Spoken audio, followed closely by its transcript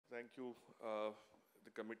thank you,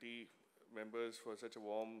 the committee members, for such a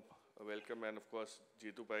warm welcome, and of course,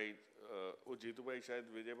 Jeetu bhai. वो जीतू भाई शायद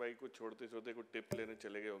विजय भाई को छोड़ते छोड़ते को टिप लेने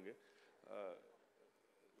चले गए होंगे.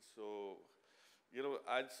 So, you know,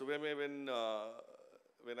 आज सुबह में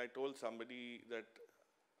when I told somebody that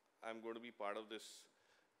I'm going to be part of this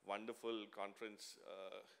wonderful conference,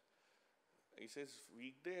 he says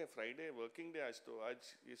weekday, Friday, working day आज तो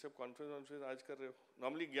आज ये सब conference आज कर रहे हो.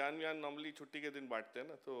 Normally ज्ञान normally छुट्टी के दिन बांटते हैं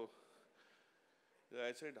ना, तो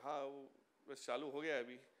I said हाँ बस चालू हो गया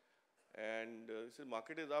अभी, and he said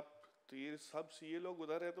market is up. तो ये सब ये लोग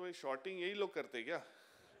उधर है तो ये शॉर्टिंग यही लोग करते क्या?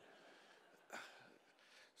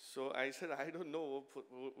 So I said I don't know,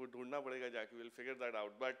 वो ढूंढना पड़ेगा जाके, we'll figure that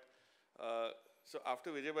out. But so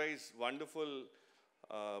after Vijay bhai's wonderful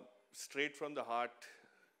straight from the heart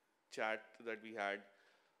chat that we had,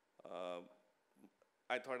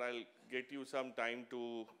 I thought I'll get you some time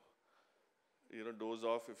to, you know, doze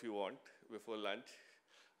off if you want before lunch.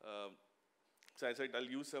 So I said I'll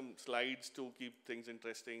use some slides to keep things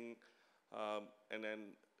interesting, and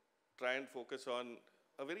then try and focus on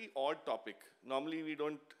a very odd topic. Normally we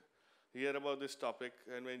don't hear about this topic,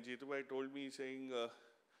 and when Jeetu bhai told me saying,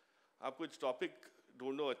 आप कुछ topic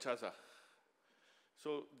ढूंढो अच्छा सा.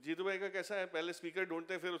 So Jeetu bhai का कैसा है, पहले speaker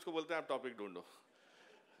ढूंढते हैं फिर उसको बोलते हैं आप topic ढूंढो.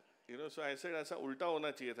 You know, so I said ऐसा उल्टा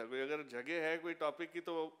होना चाहिए था. कोई अगर जगह है कोई topic की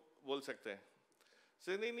तो बोल सकते हैं.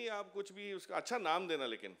 So नहीं आप कुछ भी उसका अच्छा नाम देना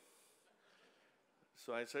लेकिन.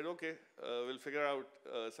 So I said, okay, we'll figure out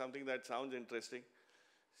something that sounds interesting.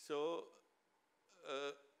 So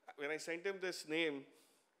when I sent him this name,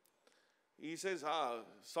 he says, हाँ,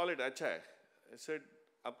 solid, अच्छा है. I said,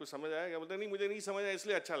 आपको समझ आया क्या? बोलते नहीं मुझे नहीं समझ आया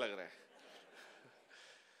इसलिए अच्छा लग रहा है.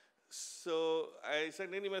 So I said,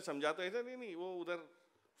 नहीं मैं समझाता हूँ. नहीं वो उधर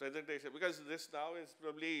presentation, because this now is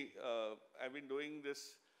probably, I've been doing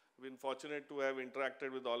this, been fortunate to have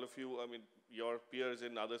interacted with all of you, I mean, your peers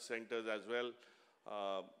in other centers as well.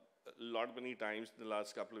 Many times in the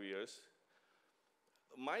last couple of years.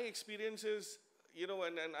 My experience is, you know,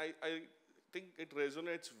 and I think it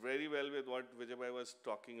resonates very well with what Vijay bhai was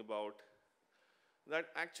talking about, that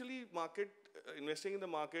actually investing in the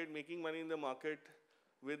market, making money in the market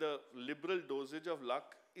with a liberal dosage of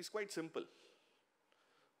luck is quite simple.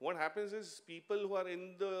 What happens is people who are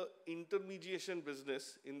in the intermediation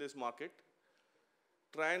business in this market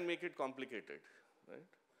try and make it complicated, right?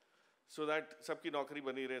 So that सबकी नौकरी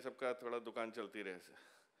बनी रहे, सबका थोड़ा दुकान चलती रहे.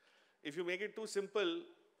 If you make it too simple,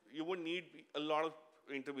 you won't need a lot of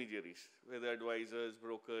intermediaries, whether advisors,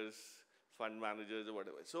 brokers, fund managers, or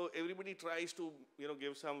whatever. So everybody tries to, you know,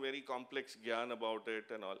 give some very complex gyan about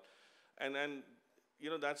it and all. And you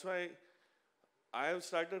know, that's why I have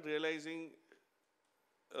started realizing,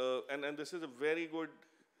 and this is a very good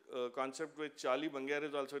concept which Charlie Bangier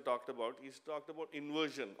has also talked about. He's talked about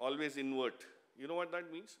inversion, always invert. You know what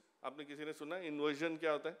that means? आपने किसी ने सुना inversion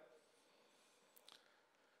क्या होता है?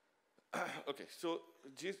 Okay, so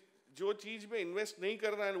जो चीज में invest नहीं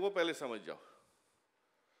करना है वो पहले समझ जाओ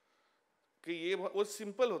कि ये वो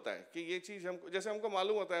simple होता है कि ये चीज हमको, जैसे हमको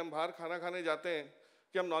मालूम होता है हम बाहर खाना खाने जाते हैं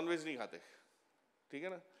कि हम नॉनवेज नहीं खाते, ठीक है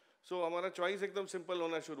ना? So हमारा choice एकदम simple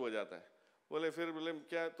होना शुरू हो जाता है. बोले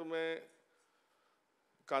क्या तो मैं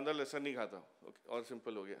कांदा लहसुन नहीं खाता, और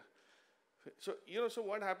simple हो गया. So, you know, so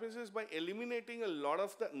what happens is by eliminating a lot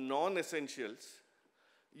of the non-essentials,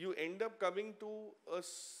 you end up coming to a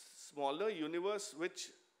smaller universe which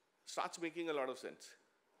starts making a lot of sense.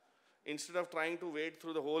 Instead of trying to wade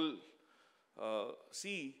through the whole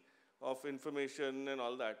sea of information and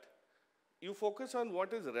all that, you focus on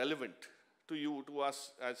what is relevant to you, to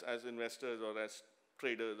us as investors or as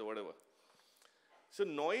traders or whatever. So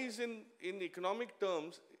noise in economic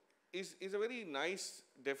terms is a very nice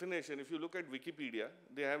definition. If you look at Wikipedia,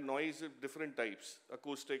 they have noise of different types: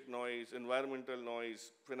 acoustic noise, environmental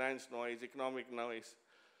noise, finance noise, economic noise.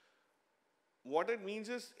 What it means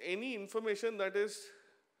is any information that is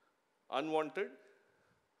unwanted,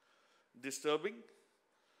 disturbing,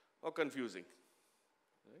 or confusing.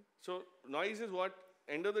 Right? So noise is what,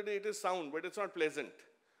 end of the day it is sound, but it's not pleasant.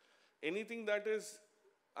 Anything that is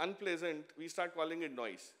unpleasant, we start calling it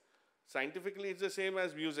noise. Scientifically, it's the same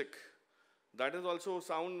as music. That is also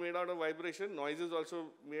sound made out of vibration. Noise is also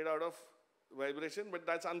made out of vibration, but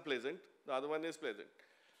that's unpleasant. The other one is pleasant.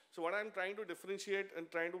 So what I'm trying to differentiate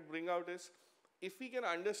and trying to bring out is, if we can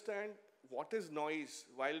understand what is noise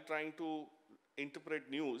while trying to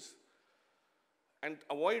interpret news and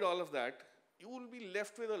avoid all of that, you will be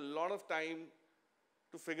left with a lot of time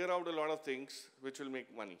to figure out a lot of things which will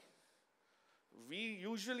make money. We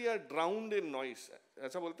usually are drowned in noise.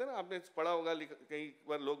 ऐसा बोलते हैं ना, आपने पढ़ा होगा कई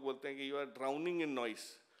बार लोग बोलते हैं कि you are drowning in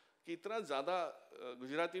noise. कि इतना ज़्यादा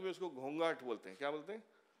गुजराती में उसको घोंघाट बोलते हैं, क्या बोलते हैं?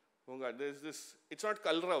 घोंघाट. There is this, it's not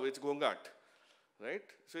kalrav, it's घोंघाट, right?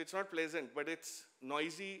 So it's not pleasant, but it's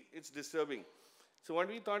noisy, it's disturbing. So what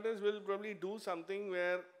we thought is we'll probably do something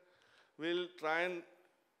where we'll try and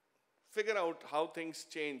figure out how things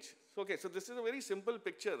change. So, okay, so this is a very simple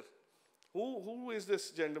picture. Who is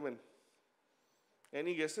this gentleman?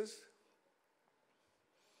 Any guesses?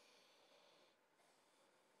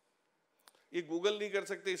 ये Google नहीं कर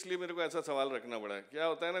सकते इसलिए मेरे को ऐसा सवाल रखना पड़ा है. क्या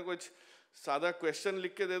होता है ना, कुछ सादा क्वेश्चन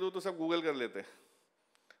लिख के दे दो तो सब गूगल कर लेते हैं.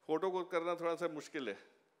 फोटो को करना थोड़ा सा मुश्किल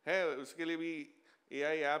है उसके लिए भी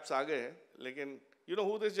AI एप्स आ गए हैं. लेकिन you know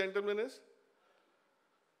who this gentleman is?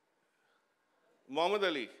 Muhammad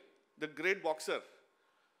Ali, the great boxer.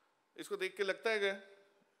 इसको देख के लगता है क्या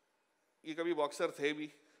ये कभी बॉक्सर थे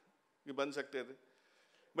भी, ये बन सकते थे?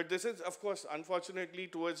 But this is, of course, unfortunately,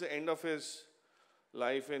 towards the end of his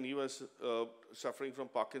life, and he was suffering from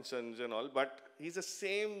Parkinson's and all. But he's the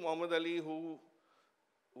same Muhammad Ali who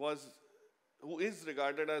is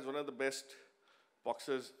regarded as one of the best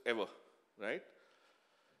boxers ever, right?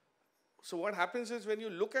 So what happens is when you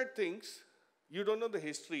look at things, you don't know the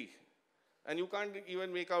history, and you can't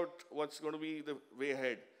even make out what's going to be the way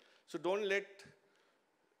ahead. So don't let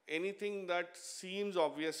anything that seems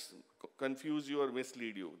obvious confuse you or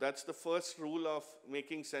mislead you. That's the first rule of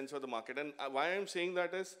making sense of the market. And why I'm saying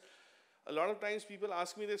that is, a lot of times people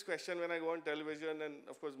ask me this question when I go on television, and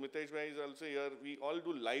of course Mitesh bhai is also here. We all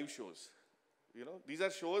do live shows. You know, these are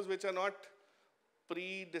shows which are not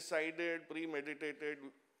pre-decided, premeditated.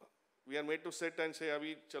 We are made to sit and say,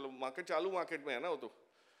 अभी चलो market चालू market में है ना वो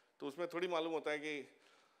तो उसमें थोड़ी मालूम होता है कि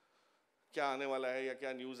क्या आने वाला है या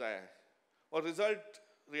क्या news आया है. और result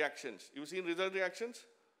reactions. You've seen result reactions?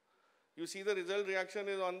 You see the result reaction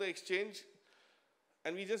is on the exchange,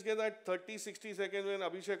 and we just get that 30-60 seconds when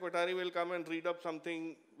Abhishek Kothari will come and read up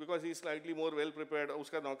something because he's slightly more well prepared.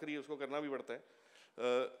 उसका नौकरी उसको करना भी पड़ता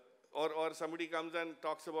है. Or somebody comes and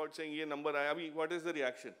talks about saying ये number आया अभी, what is the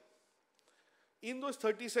reaction? In those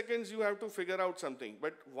 30 seconds, you have to figure out something.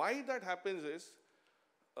 But why that happens is,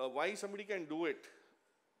 why somebody can do it,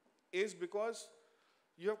 is because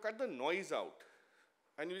you have cut the noise out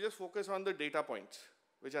and you just focus on the data points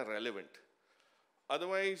which are relevant.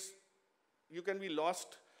 Otherwise, you can be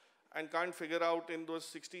lost and can't figure out in those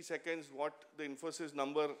 60 seconds what the Infosys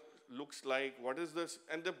number looks like, what is this,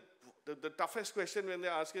 and the toughest question when they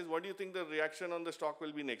ask is, what do you think the reaction on the stock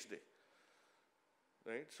will be next day?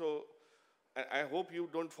 Right? So, I hope you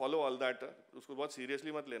don't follow all that. उसको बहुत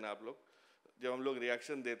seriously मत लेना आप लोग. जब हम लोग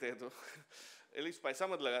reaction देते हैं तो at least पैसा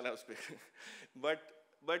मत लगाना उस पे.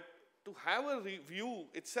 But to have a review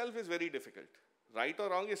itself is very difficult. Right or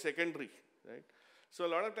wrong is secondary, right? So a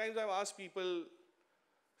lot of times I've asked people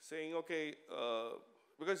saying, okay,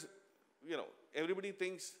 because you know everybody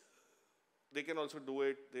thinks they can also do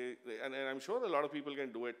it, and I'm sure a lot of people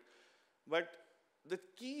can do it. But the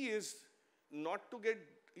key is not to get,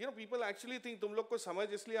 you know, people actually think तुम लोग को समझ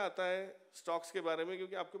इसलिए आता है stocks के बारे में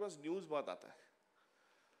क्योंकि आपके पास news बहुत आता है.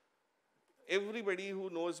 Everybody who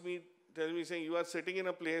knows me tells me saying you are sitting in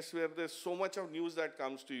a place where there's so much of news that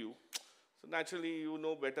comes to you. So naturally you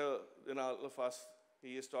know better than all of us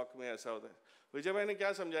कि ये stock में ऐसा होता है. विजय भाई ने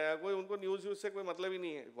क्या समझाया, कोई उनको news से कोई मतलब ही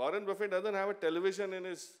नहीं है. Warren Buffett doesn't have a television in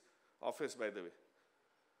his office, by the way.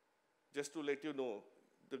 Just to let you know,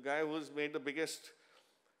 the guy who's made the biggest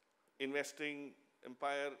investing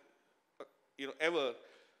empire, ever,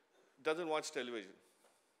 doesn't watch television.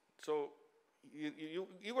 So you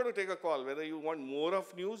got to take a call whether you want more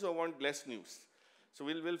of news or want less news. So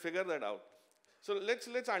we'll figure that out. So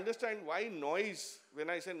let's understand why noise. When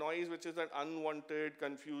I say noise, which is that unwanted,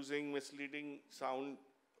 confusing, misleading sound,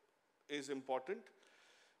 is important,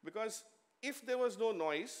 because if there was no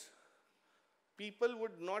noise, people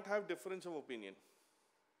would not have difference of opinion.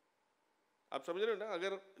 आप समझ रहे हो ना?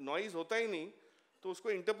 अगर noise होता ही नहीं तो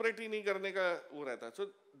उसको interpret ही नहीं करने का वो रहता. So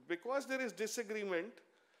because there is disagreement,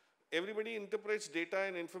 everybody interprets data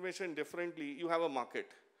and information differently. You have a market.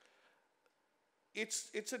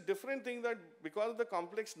 It's a different thing that because of the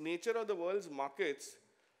complex nature of the world's markets,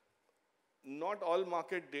 not all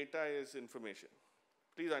market data is information.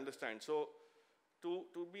 Please understand. So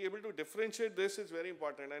to be able to differentiate this is very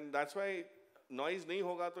important, and that's why noise नहीं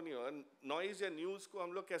होगा तो नहीं होगा. Noise या news को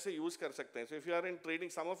हम लोग कैसे use कर सकते हैं? So if you are in trading,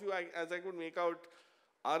 some of you, as I could make out,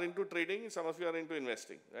 are into trading, some of you are into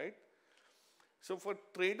investing, right? So for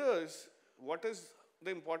traders, what is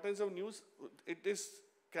the importance of news? It is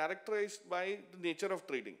characterized by the nature of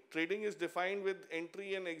trading. Trading is defined with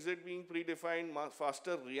entry and exit being predefined,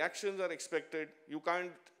 faster reactions are expected. You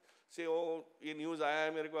can't say, oh, ये news आया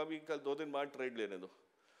है मेरे को अभी कल 2 दिन बाद trade लेने दो.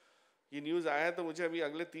 ये न्यूज़ आया है तो मुझे अभी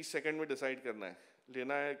अगले 30 सेकंड में डिसाइड करना है,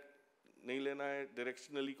 लेना है नहीं लेना है,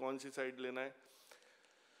 डायरेक्शनली कौन सी साइड लेना है.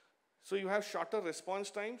 So you have shorter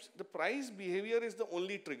response times. The price behavior is the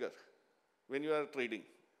only trigger when you are trading.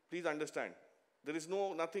 Please understand. There is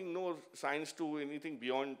no science to anything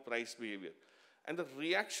beyond price behavior. And the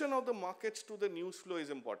reaction of the markets to the news flow is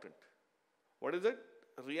important. What is it?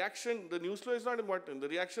 Reaction, the news flow is not important. The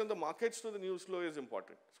reaction of the markets to the news flow is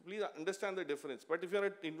important. So please understand the difference. But if you're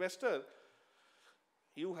an investor,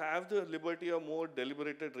 you have the liberty of more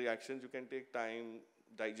deliberated reactions. You can take time,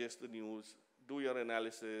 digest the news, do your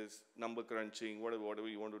analysis, number crunching, whatever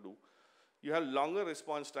you want to do. You have longer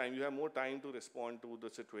response time. You have more time to respond to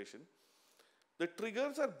the situation. The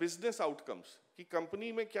triggers are business outcomes. कि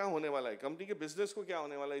company में क्या होने वाला है, company के business को क्या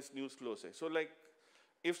होने वाला है इस news flow से. So like,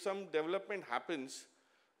 if some development happens,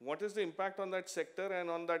 what is the impact on that sector and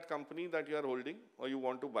on that company that you are holding or you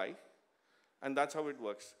want to buy? And that's how it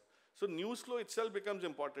works. So news flow itself becomes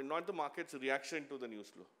important, not the market's reaction to the news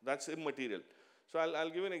flow. That's immaterial. So I'll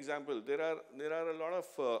give an example. There are a lot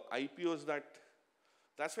of IPOs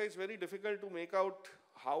that's why it's very difficult to make out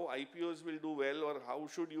how IPOs will do well or how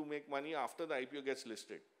should you make money after the IPO gets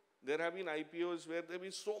listed. There have been IPOs where there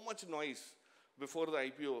is so much noise before the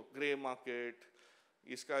IPO, gray market,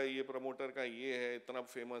 इसका ये promoter का ये है, इतना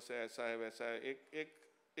famous है, ऐसा है, वैसा है.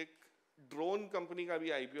 एक drone company का भी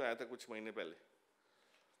IPO आया था कुछ महीने पहले.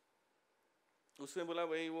 उसने बोला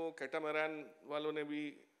भाई वो कैटामैरान वालों ने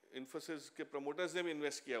भी Infosys के promoters ने भी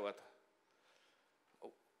invest किया हुआ था.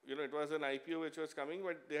 You know, it was an IPO which was coming,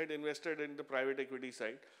 but they had invested in the private equity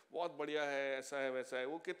side. बहुत बढ़िया है, ऐसा है, वैसा है.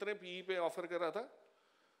 वो कितने PE पे offer कर रहा था?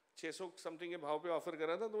 600 something के भाव पे offer कर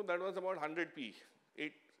रहा था, तो that was about 100 PE,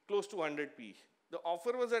 close to 100 PE. The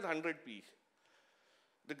offer was at 100 PE.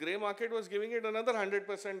 The grey market was giving it another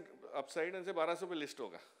 100% upside and say 1200 पे list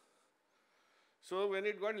होगा. So when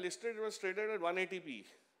it got listed, it was traded at 180 PE.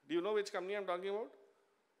 Do you know which company I'm talking about?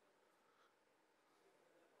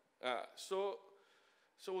 So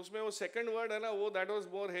उसमें वो second word है ना, वो that was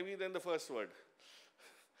more heavy than the first word.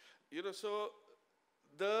 You know, so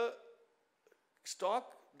the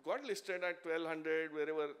stock got listed at 1200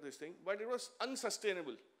 wherever this thing, but it was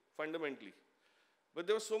unsustainable fundamentally. But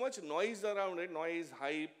there was so much noise around it, noise,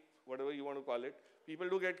 hype, whatever you want to call it. People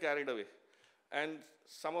do get carried away, and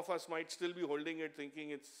some of us might still be holding it,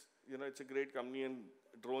 thinking it's a great company and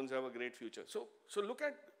drones have a great future. So look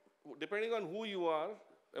at, depending on who you are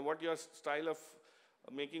and what your style of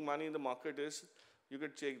making money in the market is, you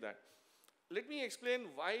could check that. Let me explain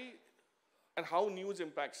why and how news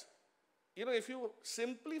impacts. You know, if you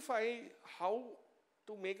simplify how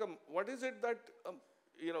to make what is it that,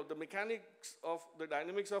 the mechanics of the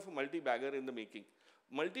dynamics of a multi-bagger in the making.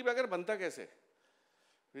 Multi-bagger बनता कैसे?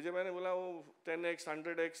 विजय मैंने बोला वो 10x,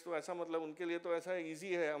 100x तो ऐसा मतलब उनके लिए तो ऐसा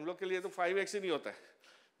easy है, हम लोग के लिए तो 5x ही नहीं होता है,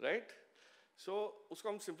 right? So उसको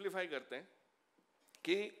हम simplify करते हैं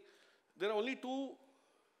कि there are only two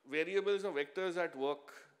variables or vectors at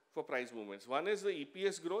work for price movements. One is the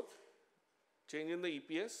EPS growth, change in the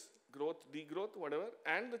EPS, growth, degrowth, whatever,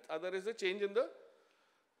 and the other is the change in the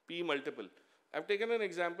P multiple. I've taken an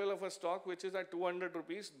example of a stock which is at 200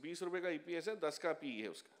 rupees, 20 रुपए का EPS है, 10 का PE है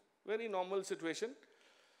उसका. Very normal situation.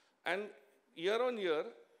 And year on year,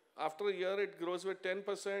 after a year it grows with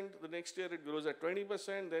 10%, the next year it grows at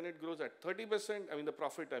 20%, then it grows at 30%, the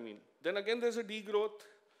profit, Then again there's a degrowth,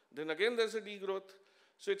 then again there's a degrowth.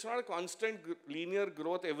 So it's not a constant linear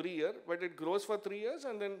growth every year, but it grows for 3 years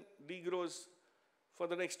and then degrows for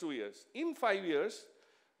the next 2 years. In 5 years,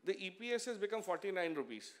 the EPS has become 49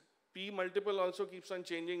 rupees. P multiple also keeps on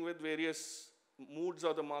changing with various moods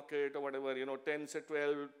of the market or whatever, 10 to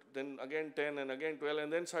 12, then again 10 and again 12,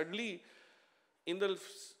 and then suddenly in the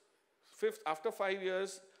after 5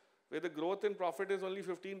 years, where the growth in profit is only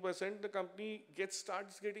 15%, the company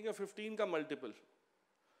starts getting a 15 ka multiple.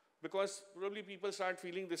 Because probably people start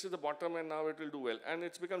feeling this is the bottom and now it will do well. And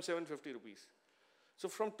it's become 750 rupees. So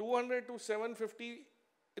from 200 to 750,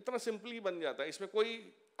 इतना simply बन जाता है. इसमें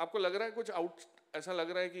कोई आपको लग रहा है कुछ ऐसा लग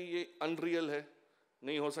रहा है कि ये unreal है,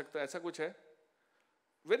 नहीं हो सकता, ऐसा कुछ है?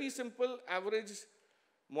 Very simple, average,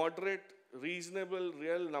 moderate, reasonable,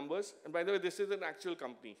 real numbers. And by the way, this is an actual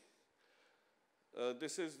company.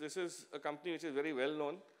 This is a company which is very well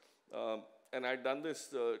known. And I'd done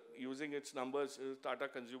this using its numbers, Tata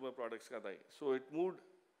Consumer Products ka thai. So it moved,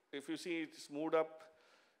 if you see, it's moved up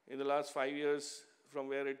in the last 5 years from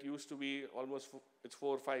where it used to be almost, it's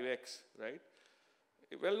 4 or 5x, right?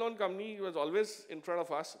 A well-known company, was always in front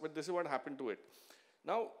of us, but this is what happened to it.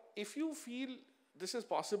 Now, if you feel this is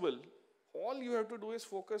possible, all you have to do is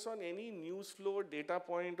focus on any news flow, data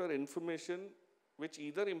point, or information which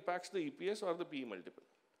either impacts the EPS or the PE multiple.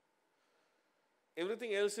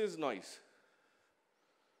 Everything else is noise.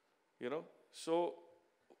 So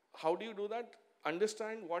how do you do that?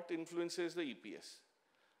 Understand what influences the EPS.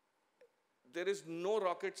 There is no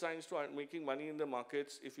rocket science to making money in the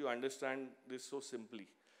markets if you understand this so simply.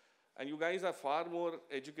 And you guys are far more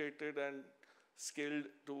educated and skilled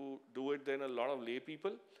to do it than a lot of lay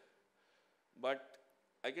people. But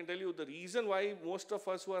I can tell you the reason why most of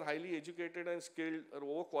us who are highly educated and skilled or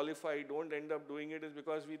overqualified don't end up doing it is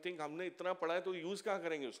because we think हमने इतना पढ़ा है तो use कहाँ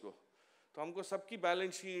करेंगे उसको? तो हमको सबकी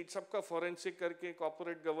बैलेंस शीट, सबका फॉरेंसिक करके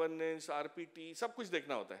कॉर्पोरेट गवर्नेंस, आरपीटी सब कुछ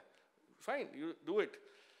देखना होता है. Fine, you do it.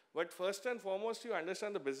 But first and foremost, you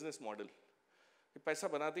understand the business model. पैसा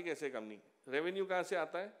बनाती कैसे कंपनी? रेवेन्यू कहाँ से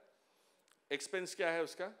आता है? एक्सपेंस क्या है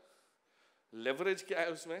उसका? लेवरेज क्या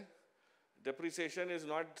है उसमें? Depreciation is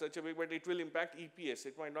not such a big, but it will impact EPS.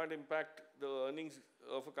 It might not impact the earnings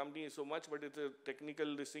of a company so much, but it's a technical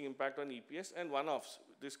listing impact on EPS and one-offs.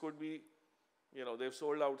 This could be, they've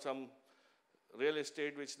sold out some real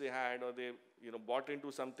estate which they had, or they, bought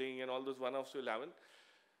into something, and all those one-offs will happen.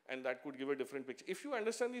 And that could give a different picture. If you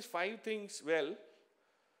understand these 5 things well,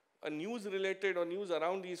 a news related or news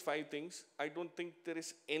around these 5 things, I don't think there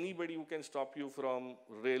is anybody who can stop you from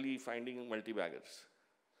really finding multi-baggers.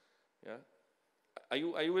 Yeah? Are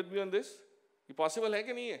you with me on this? ये possible है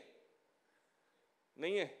कि नहीं है?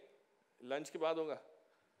 नहीं है? Lunch के बाद होगा.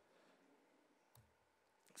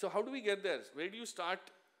 So how do we get there? Where do you start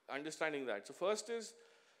understanding that? So first is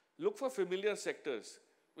look for familiar sectors.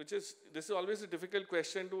 This is always a difficult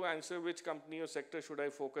question to answer, which company or sector should I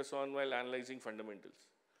focus on while analyzing fundamentals.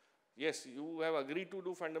 Yes, you have agreed to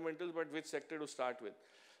do fundamentals, but which sector to start with?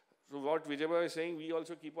 So what Vijay is saying, we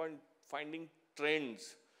also keep on finding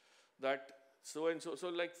trends that so and so. So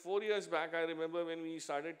like 4 years back, I remember when we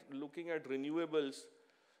started looking at renewables,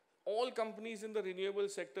 all companies in the renewable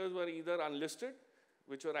sectors were either unlisted,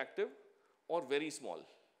 which were active, or very small.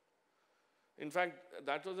 In fact,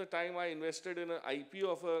 that was the time I invested in an IPO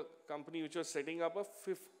of a company which was setting up a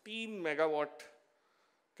 15 megawatt,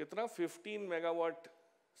 kitna? 15 megawatt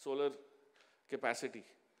solar capacity.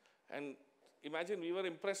 And imagine we were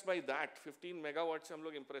impressed by that. 15 megawatt se hum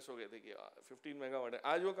log impress ho gaye the ki 15 megawatt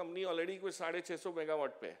hai. Aaj wo company already koi 650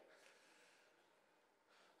 megawatt pe hai.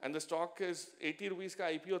 And the stock is 80 rupees ka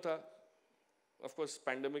IPO tha. Of course,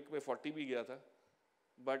 pandemic mein 40 bhi gaya tha.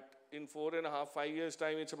 But in 4.5, 5 years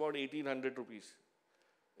time, it's about 1,800 rupees.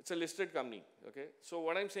 It's a listed company, okay? So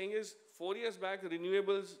what I'm saying is, 4 years back,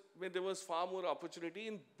 renewables, there was far more opportunity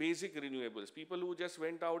in basic renewables. People who just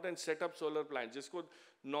went out and set up solar plants. जिसको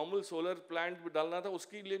normal solar plant डालना था,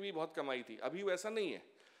 उसके लिए भी बहुत कमाई थी. अभी वैसा नहीं है,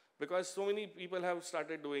 because so many people have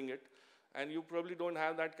started doing it, and you probably don't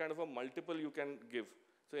have that kind of a multiple you can give.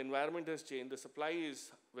 So environment has changed. The supply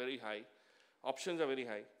is very high. Options are very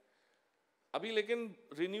high. Abhi lekin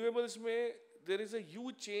renewables mein there is a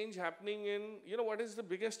huge change happening in, what is the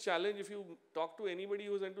biggest challenge if you talk to anybody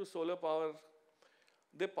who's into solar power?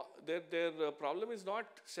 Their problem is not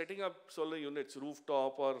setting up solar units,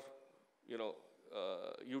 rooftop or,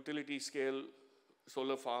 utility scale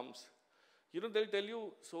solar farms. They'll tell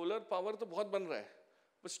you solar power to bahut ban raha hai,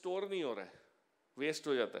 but store nahi ho raha hai, waste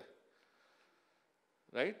ho jata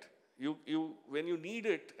hai. Right? When you need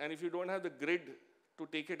it, and if you don't have the grid to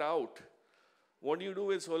take it out, what do you do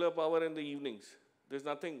with solar power in the evenings? There's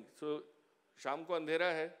nothing. So, शाम को अंधेरा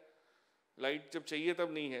है, light जब चाहिए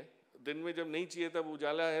तब नहीं है, दिन में जब नहीं चाहिए तब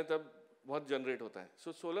उजाला है, तब बहुत generate होता है.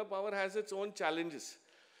 So, solar power has its own challenges.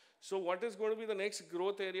 So, what is going to be the next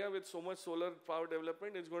growth area with so much solar power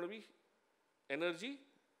development is going to be energy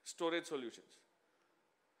storage solutions.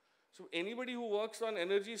 So, anybody who works on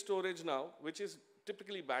energy storage now, which is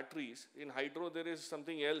typically batteries, in hydro there is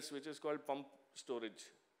something else which is called pump storage.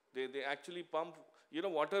 They actually pump,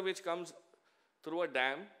 water which comes through a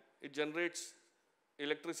dam, it generates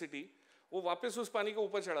electricity. वो वापस उस पानी को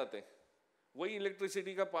ऊपर चढ़ाते हैं, वही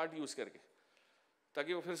electricity का part use करके,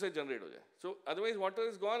 ताकि वो फिर से generate हो जाए. So otherwise water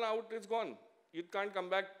is gone out, it's gone. It can't come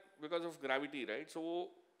back because of gravity, right? So वो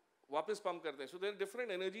वापस pump करते हैं. So there are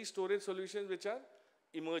different energy storage solutions which are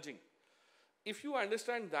emerging. If you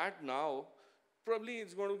understand that now, probably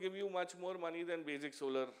it's going to give you much more money than basic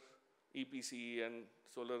solar EPC and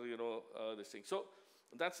solar, this thing. So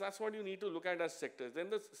that's what you need to look at as sectors. Then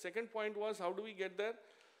the second point was, how do we get there?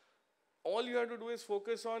 All you have to do is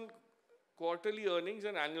focus on quarterly earnings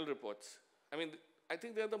and annual reports. I mean, I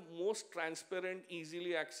think they're the most transparent,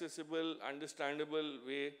 easily accessible, understandable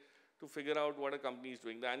way to figure out what a company is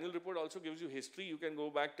doing. The annual report also gives you history. You can go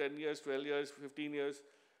back 10 years, 12 years, 15 years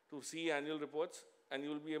to see annual reports, and you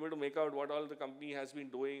will be able to make out what all the company has been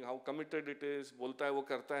doing, how committed it is, bolta hai wo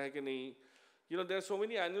karta hai ki nahi. You know, there are so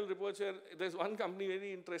many annual reports where there's one company,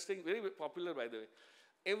 very interesting, very popular by the way.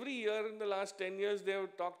 Every year in the last 10 years, they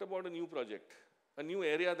have talked about a new project, a new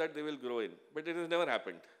area that they will grow in, but it has never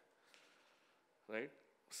happened, right?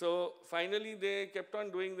 So finally, they kept on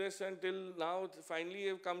doing this until now, finally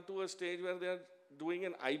have come to a stage where they are doing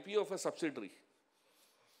an IPO of a subsidiary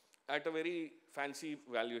at a very fancy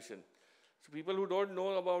valuation. So people who don't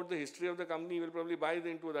know about the history of the company will probably buy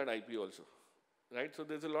into that IPO also, right? So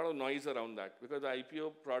there's a lot of noise around that because the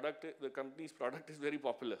IPO product, the company's product is very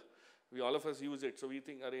popular. All of us use it, so we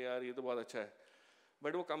think, अरे यार ये तो बहुत अच्छा है.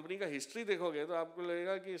 But वो company का history देखोगे तो आपको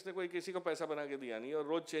लगेगा कि इसने कोई किसी को पैसा बना के दिया नहीं और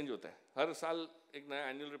रोज चेंज होता है. हर साल एक नया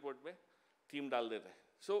एनुअल रिपोर्ट में थीम डाल देते हैं.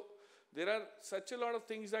 सो there are such a lot of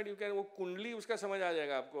things that you can, वो कुंडली उसका समझ आ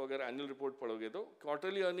जाएगा आपको अगर एनुअल रिपोर्ट पढ़ोगे तो.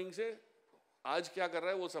 क्वार्टरली अर्निंग से आज क्या कर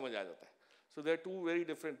रहा है वो समझ आ जाता है. सो there are to very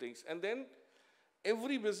different things. And then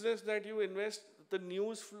every business that you invest, the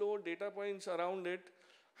news flow, data points around it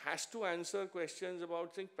has to answer questions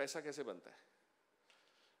about saying paisa kaise banta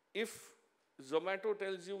hai. If Zomato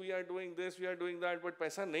tells you we are doing this, we are doing that, but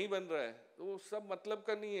पैसा नहीं बन रहा है, तो वो सब मतलब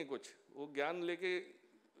का नहीं है कुछ. वो ज्ञान लेके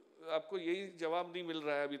आपको यही जवाब नहीं मिल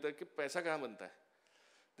रहा है अभी तक कि पैसा कहाँ बनता है.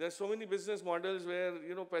 There are so many business models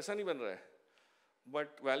where पैसा नहीं बन रहा है,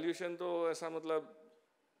 but valuation तो ऐसा मतलब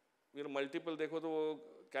multiple देखो तो वो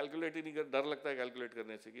कैलकुलेट ही नहीं कर, डर लगता है कैलकुलेट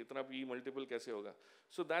करने से कि इतना P मल्टीपल कैसे होगा.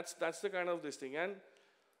 So that's the kind of this thing. And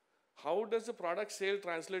how does the product sale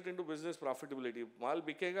translate into business profitability? माल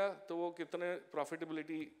बिकेगा तो वो कितने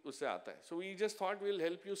profitability उससे आता है. So we just thought we'll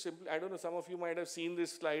help you simply. I don't know, some of you might have seen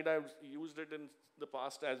this slide. I've used it in the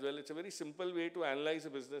past as well. It's a very simple way to analyze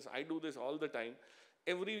a business. I do this all the time.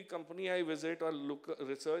 Every company I visit or look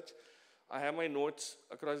research, I have my notes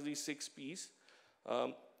across these 6 P's.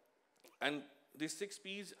 And these 6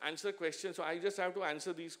 P's answer questions. So I just have to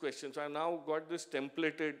answer these questions. So I've now got this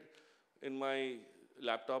templated in my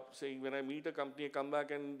laptop saying when I meet a company, I come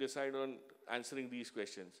back and decide on answering these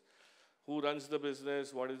questions. Who runs the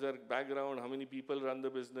business? What is their background? How many people run the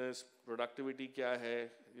business? Productivity kya hai?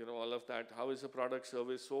 All of that. How is the product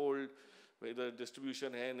service sold? Whether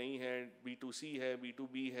distribution hai, nahi hai, B2C hai,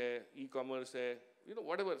 B2B hai, e-commerce hai,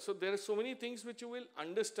 whatever. So there are so many things which you will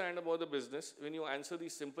understand about the business when you answer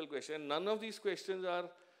these simple questions. None of these questions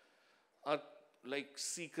are like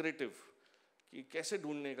secretive. कि कैसे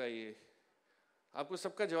ढूंढने का ये, आपको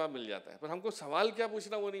सबका जवाब मिल जाता है, पर हमको सवाल क्या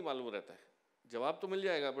पूछना वो नहीं मालूम रहता है. जवाब तो मिल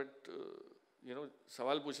जाएगा, but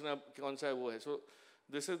सवाल पूछना कौन सा है वो है. So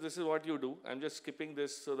this is what you do. I'm just skipping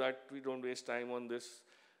this so that we don't waste time on this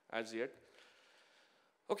as yet.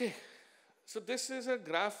 Okay, so this is a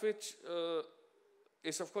graph which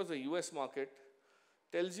is of course the US market.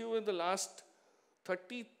 Tells you in the last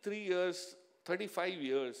 33 years, 35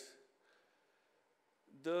 years,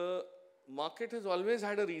 the market has always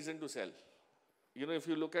had a reason to sell. If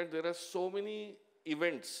you look at, there are so many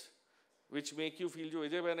events which make you feel, जो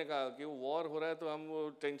विजय भाई ने कहा कि वो war हो रहा है तो हम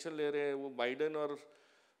वो tension ले रहे हैं, वो Biden और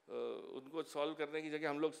उनको solve करने की जगह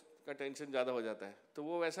हम लोग का tension ज़्यादा हो जाता है. तो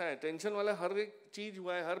वो वैसा है, tension वाला हर एक चीज़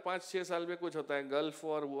हुआ है, हर 5-6 साल में कुछ होता है. Gulf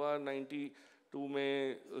War हुआ 92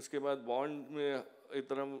 में, उसके बाद bond में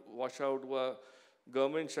इतना wash out हुआ,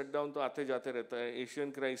 government shutdown तो आते जाते रहता है,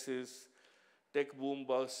 Asian crisis, tech boom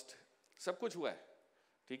bust, सब कुछ हुआ है,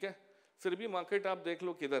 ठीक है. फिर भी market आप देख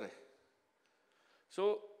लो किधर है.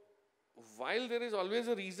 So while there is always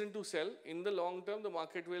a reason to sell, in the long term the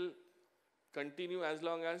market will continue as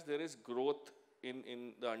long as there is growth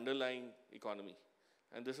in the underlying economy.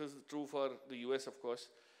 And this is true for the US, of course.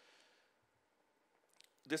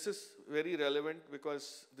 This is very relevant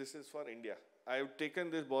because this is for India. I have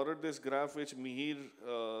taken this, borrowed this graph which Mihir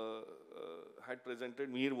had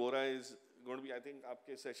presented. Mihir Vora is going to be, I think,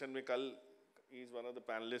 आपके session में कल, he is one of the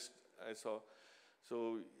panelists I saw.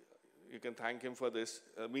 So you can thank him for this.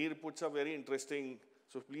 Mihir puts up very interesting,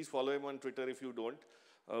 so please follow him on Twitter if you don't.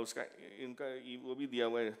 उसका इनका वो भी दिया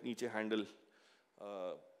हुआ है नीचे handle.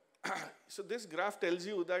 So this graph tells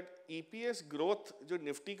you that EPS growth जो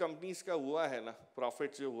Nifty companies का हुआ है ना,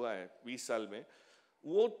 profits जो हुआ है 20 साल में,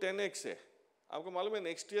 वो 10x है. आपको मालूम है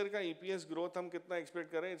next year का EPS growth हम कितना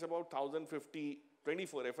expect करें? It's about 1050,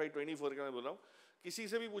 24, FY24 का मैं बोल रहा हूँ. किसी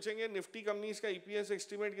से भी पूछेंगे Nifty companies का EPS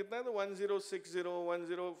estimate कितना है तो 1060,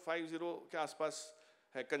 1050 के आसपास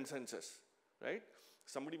है consensus, right?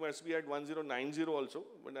 Somebody must be at 1090 also,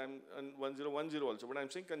 but I'm 1010 also. But I'm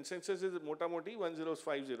saying consensus is mota moti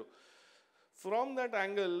 1050. From that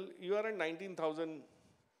angle, you are at 19,000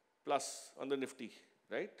 plus on the Nifty,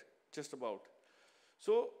 right? Just about.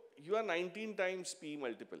 So you are 19 times P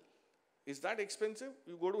multiple. Is that expensive?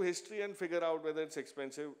 You go to history and figure out whether it's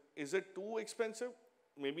expensive. Is it too expensive?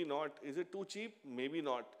 Maybe not. Is it too cheap? Maybe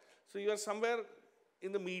not. So you are somewhere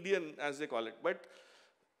in the median, as they call it. But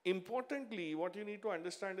importantly, what you need to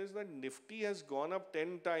understand is that Nifty has gone up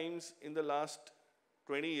 10 times in the last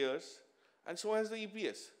 20 years, and so has the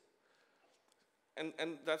EPS.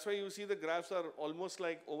 And that's why you see the graphs are almost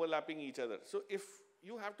like overlapping each other. So if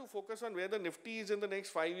you have to focus on where the Nifty is in the next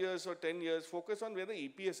 5 years or 10 years, focus on where the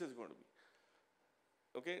EPS is going to be.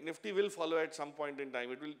 Okay, Nifty will follow at some point in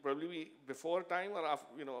time. It will probably be before time or after,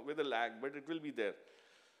 with a lag, but it will be there.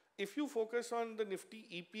 If you focus on the Nifty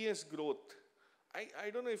EPS growth, I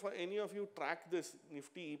don't know if any of you track this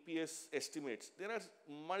Nifty EPS estimates. There are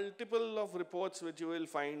multiple of reports which you will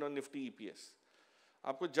find on Nifty EPS.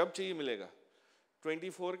 आपको जब चाहिए मिलेगा.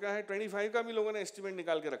 24 का है, 25 का भी लोगों ने estimate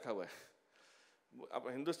निकाल के रखा हुआ है. अब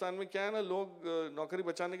हिंदुस्तान में क्या है ना, लोग नौकरी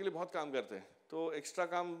बचाने के लिए बहुत काम करते हैं, तो एक्स्ट्रा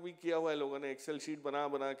काम भी किया हुआ है लोगों ने, एक्सेल शीट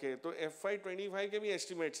बना के. तो FY25 के भी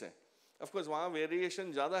एस्टिमेट्स हैं. ऑफ कोर्स वहाँ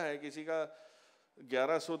वेरिएशन ज़्यादा है, किसी का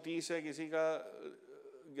 1130 है, किसी का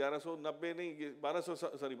 1190 नहीं,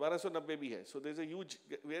 1290 भी है. So there's a huge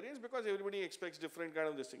variance because everybody expects different kind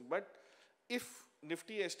of this thing. But if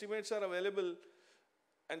Nifty estimates are available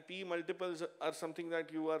and P multiples are something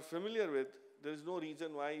that you are familiar with, there is no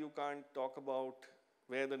reason why you can't talk about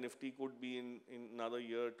where the Nifty could be in another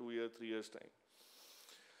year, 2 years, 3 years time.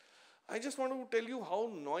 I just want to tell you how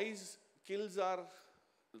noise kills our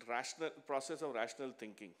process of rational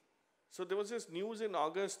thinking. So there was this news in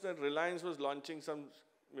August that Reliance was launching some,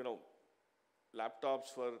 laptops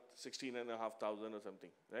for 16,500 or something,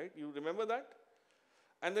 right? You remember that?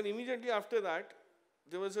 And then immediately after that,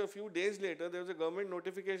 there was a few days later, there was a government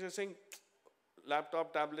notification saying,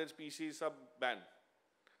 laptop, tablets, PCs, सब ban.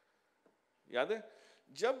 याद है?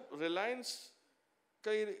 जब Reliance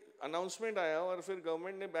का announcement आया और फिर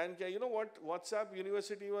government ने ban किया, you know what WhatsApp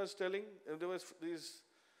University was telling? There was these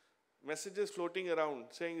messages floating around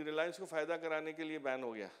saying Reliance को फायदा कराने के लिए ban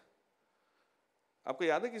हो गया. आपको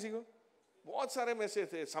याद है किसी को? बहुत सारे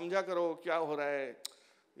मैसेज थे, समझा करो क्या हो रहा है,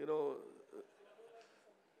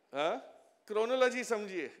 chronology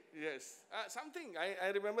समझिए. Yes, something I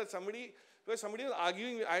remember somebody was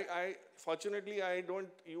arguing. Fortunately I don't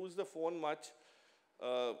use the phone much,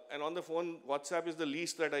 and on the phone WhatsApp is the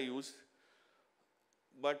least that I use.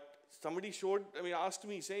 But somebody asked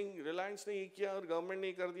me saying Reliance ने ये किया और government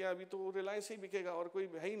ने कर दिया, अभी तो Reliance ही बिकेगा और कोई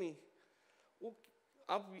है ही नहीं. वो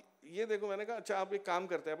आप ये देखो, मैंने कहा अच्छा आप एक काम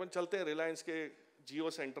करते हैं, अपन चलते हैं Reliance के जियो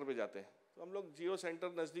सेंटर पे जाते हैं. तो हम लोग जियो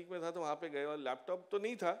सेंटर नज़दीक में था, तो वहाँ पे गए और लैपटॉप तो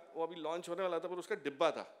नहीं था, वो अभी लॉन्च होने वाला था, पर उसका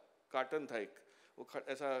डिब्बा था, कार्टन था एक, वो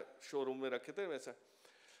ऐसा शोरूम में रखे थे वैसा.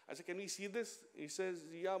 I said, can we see this? He says,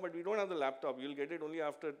 yeah, but we don't have the laptop. You'll get it only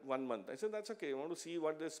after 1 month. I said, that's okay. I want to see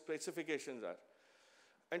what the specifications are.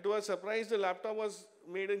 And to our surprise, the laptop was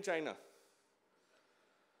made in China.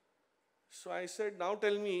 So I said, now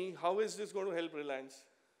tell me, how is this going to help Reliance?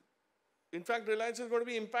 In fact, Reliance is going to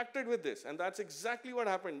be impacted with this. And that's exactly what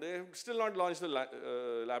happened. They have still not launched the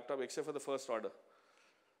laptop except for the first order.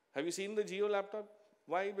 Have you seen the Geo laptop?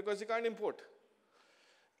 Why? Because they can't import.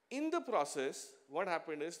 In the process, what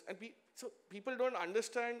happened is, so people don't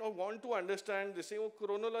understand or want to understand. They say, oh,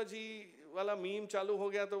 chronology wala meme chalu ho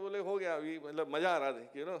gaya, to bole ho gaya, matlab maza aa raha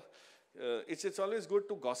hai, it's always good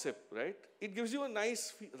to gossip, right? It gives you a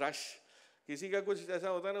nice rush. किसी का कुछ ऐसा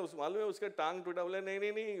होता है ना, उस मालूम है उसका टांग टूटा, बोले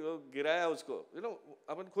नहीं वो गिराया उसको,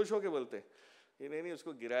 अपन खुश होके बोलते कि नहीं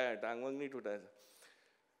उसको गिराया, टांग वांग नहीं टूटा ऐसा.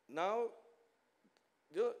 Now,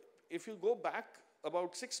 if you go back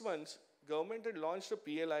about 6 months, government had launched a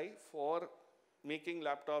PLI for making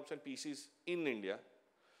laptops and PCs in India.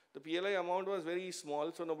 The PLI amount was very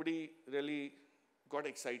small, so nobody really got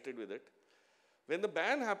excited with it. When the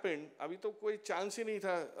ban happened, अभी तो कोई chance ही नहीं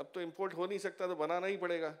था, अब तो import हो नहीं सकता, तो बनाना ही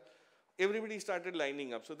पड़ेगा. Everybody started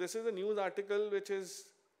lining up. So this is a news article which is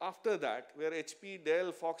after that, where HP,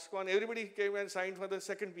 Dell, Foxconn, everybody came and signed for the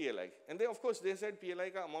second PLI. And they, of course, they said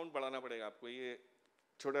PLI का amount बढ़ाना पड़ेगा आपको, ये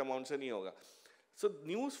छोटे amount से नहीं होगा. So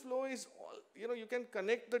news flow is all, you can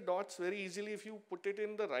connect the dots very easily if you put it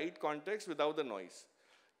in the right context without the noise.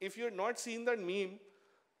 If you had not seen that meme,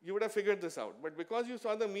 you would have figured this out. But because you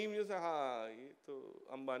saw the meme, you say, ye to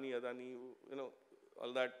Ambani, Adani,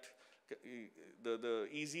 all that, the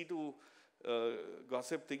easy to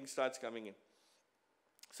gossip thing starts coming in.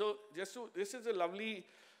 So this is a lovely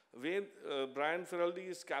way Brian Feroldi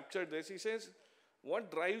has captured this. He says,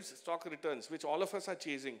 what drives stock returns, which all of us are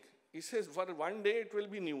chasing? He says, for one day it will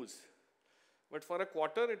be news. But for a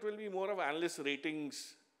quarter, it will be more of analyst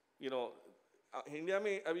ratings. India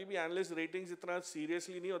में अभी भी analyst ratings इतना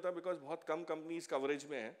seriously नहीं होता because बहुत कम companies coverage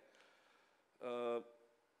में हैं.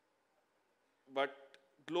 But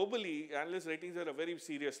globally, analyst ratings are a very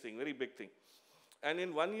serious thing, very big thing. And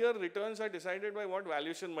in 1 year, returns are decided by what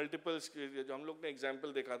valuation multiples. जो हम लोग ने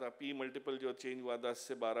example देखा था, P multiple जो change हुआ 10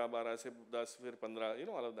 से 12, 12 से 10, फिर 15, you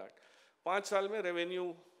know, all of that. 5 साल में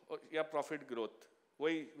revenue या profit growth.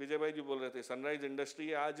 वही विजय भाई जी बोल रहे थे, sunrise industry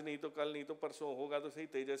है, आज नहीं तो कल नहीं तो परसों होगा तो सही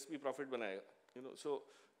तेजस भी profit बनाएगा. You know, so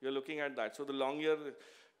you're looking at that. So the long year,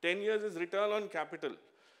 10 years is return on capital.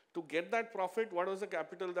 To get that profit, what was the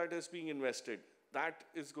capital that is being invested? That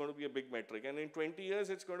is going to be a big metric. And in 20 years,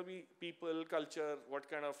 it's going to be people, culture, what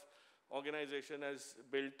kind of organization has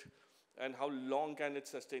built, and how long can it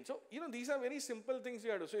sustain. So, you know, these are very simple things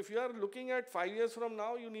you have to do. So if you are looking at 5 years from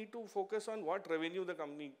now, you need to focus on what revenue the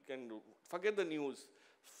company can do. Forget the news,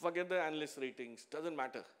 forget the analyst ratings, doesn't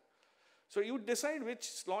matter. So you decide which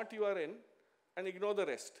slot you are in and ignore the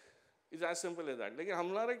rest. It's as simple as that. लेकिन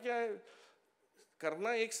हमारा क्या है,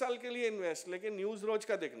 करना 1 साल के लिए invest, लेकिन news रोज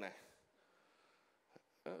का देखना है.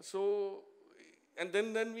 So, and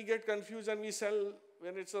then we get confused and we sell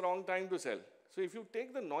when it's the wrong time to sell. So if you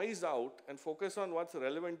take the noise out and focus on what's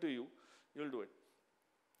relevant to you, you'll do it.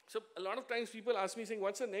 So a lot of times people ask me saying,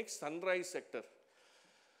 what's the next sunrise sector?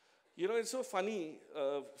 You know, it's so funny.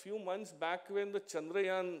 A few months back when the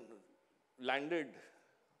Chandrayaan landed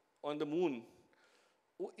on the moon,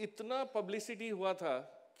 itna publicity hua tha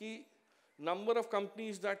ki number of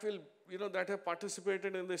companies that will, you know, that have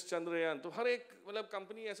participated in this Chandrayaan. तो हर एक मतलब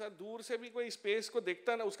company ऐसा दूर से भी कोई space को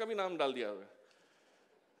देखता ना उसका भी नाम डाल दिया हुआ.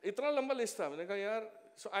 इतना लंबा list था. मैंने कहा यार.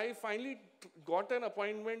 So I finally got an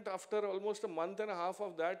appointment after almost a month and a half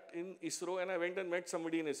of that in ISRO, and I went and met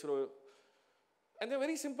somebody in ISRO. And they're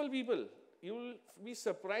very simple people. You'll be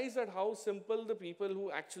surprised at how simple the people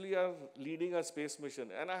who actually are leading a space mission.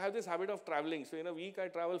 And I have this habit of traveling. So in a week I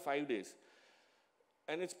travel 5 days.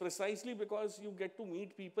 And it's precisely because you get to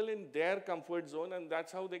meet people in their comfort zone, and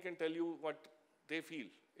that's how they can tell you what they feel.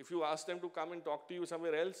 If you ask them to come and talk to you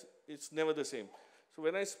somewhere else, it's never the same. So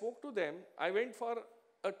when I spoke to them, I went for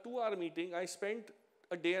a 2-hour meeting. I spent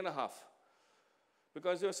a day and a half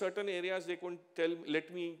because there were certain areas they couldn't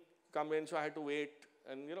let me come in, so I had to wait,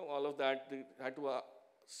 and you know, all of that. They had to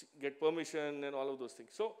get permission and all of those things.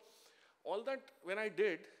 So all that, when I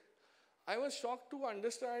did, I was shocked to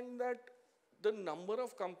understand that the number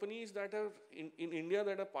of companies that are in India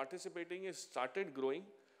that are participating has started growing.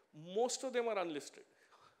 Most of them are unlisted.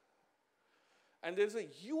 And there's a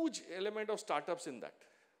huge element of startups in that,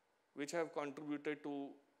 which have contributed to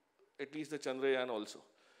at least the Chandrayaan also.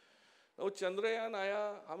 Now Chandrayaan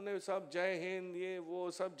आया, हमने सब जय हिंद ये वो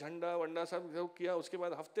सब झंडा वंडा सब किया, उसके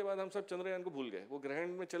बाद हफ्ते बाद हम सब चंद्रयान को भूल गए. वो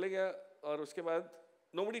ग्रहण में चले गया और उसके बाद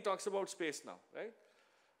nobody talks about space now, right?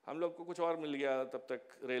 हम लोग को कुछ और मिल गया तब तक,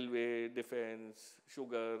 रेलवे, डिफेंस,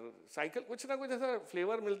 शुगर, साइकिल, कुछ ना कुछ ऐसा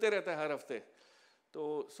फ्लेवर मिलते रहता है हर हफ्ते. तो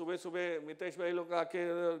सुबह सुबह मितेश भाई लोग आके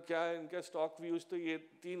क्या इनके स्टॉक व्यूज तो ये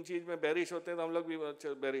 3 चीज में बेरिश होते हैं, तो हम लोग भी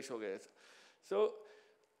बेरिश हो गए. सो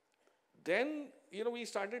then, you know, we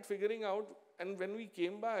started figuring out, and when we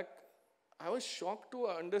came back, I was shocked to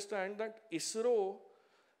understand that ISRO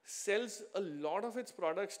sells a lot of its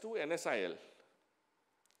products to NSIL.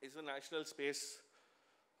 It's the National Space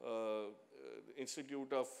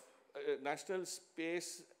Institute of, National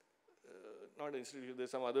Space, not Institute,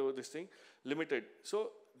 there's some other this thing, Limited.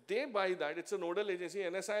 So they buy that, it's a nodal agency,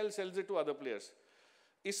 NSIL sells it to other players.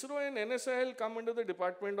 ISRO and NSIL come under the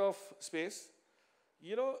Department of Space.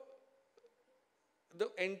 You know, the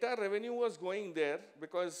entire revenue was going there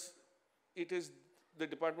because it is the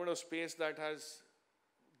Department of Space that has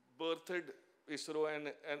birthed ISRO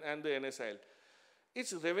and the NSIL.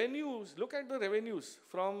 Its revenues, look at the revenues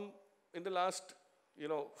from in the last, you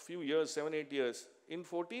know, few years, 7-8 years. In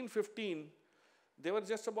 14-15, they were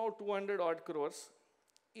just about 200 odd crores.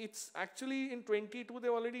 It's actually in 22, they've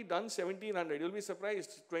already done 1700. You'll be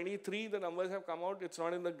surprised. 23, the numbers have come out. It's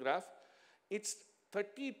not in the graph. It's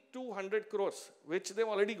 3,200 crores, which they've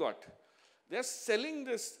already got. They're selling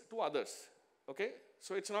this to others, okay?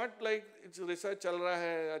 So it's not like it's research chal raha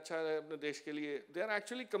hai, acha hai apne desh ke liye. They're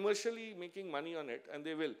actually commercially making money on it, and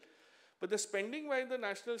they will. But the spending by the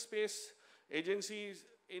national space agencies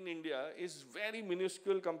in India is very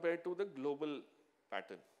minuscule compared to the global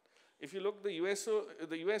pattern. If you look, the US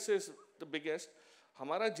is the biggest.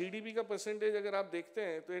 Hamara GDP ka percentage agar aap dekhte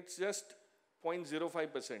hain, to it's just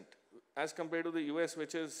 0.05%. As compared to the US,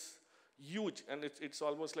 which is huge, and it's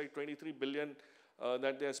almost like 23 billion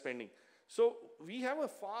that they are spending. So we have a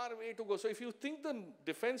far way to go. So if you think the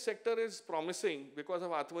defense sector is promising because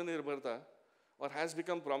of Atmanirbharta, or has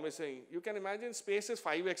become promising, you can imagine space is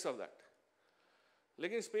 5x of that.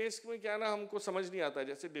 लेकिन space में क्या ना हमको समझ नहीं आता,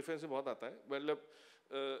 जैसे defense में बहुत आता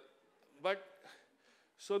है. But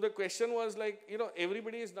so the question was like, you know,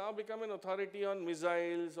 everybody is now become an authority on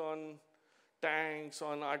missiles, on tanks,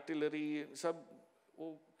 on artillery, सब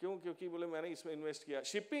वो क्यों? क्योंकि बोले मैंने इसमें इन्वेस्ट किया.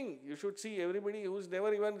 Shipping, you should see everybody who is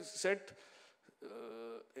never even set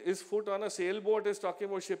his foot on a sailboat is talking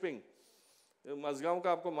about shipping. Mazagaon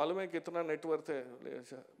का आपको मालूम है कितना नेटवर्थ है?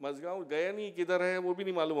 मजगांव गया नहीं, किधर है वो भी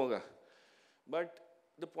नहीं मालूम होगा. But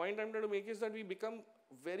the point I'm trying to make is that we become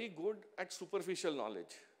very good at superficial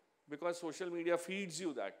knowledge because social media feeds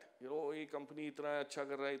you that, you know, ये कंपनी इतना अच्छा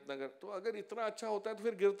कर रहा है, इतना कर, तो अगर इतना अच्छा होता है तो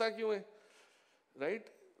फिर गिरता क्यों है,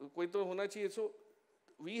 right? कोई तो होना चाहिए. So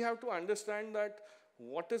we have to understand that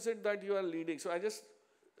what is it that you are leading. So I just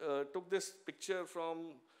took this picture from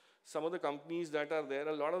some of the companies that are there.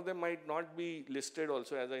 A lot of them might not be listed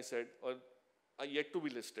also, as I said, or are yet to be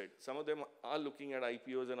listed. Some of them are looking at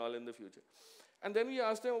IPOs and all in the future. And then we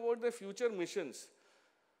asked them about their future missions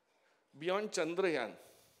beyond Chandrayaan.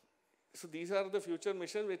 So these are the future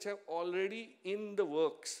missions which have already in the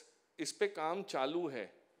works. इस पे काम चालू है.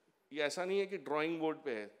 ये ऐसा नहीं है कि drawing board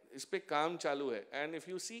पे है. इस पे काम चालू है. And if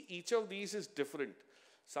you see, each of these is different.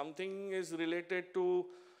 Something is related to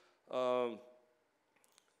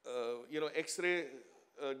X-ray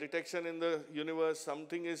detection in the universe.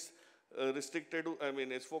 Something is restricted to, I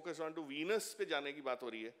mean, it's focused on to Venus पे जाने की बात हो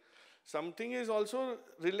रही है. Something is also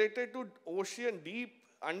related to ocean, deep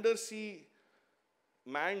undersea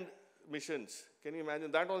manned missions. Can you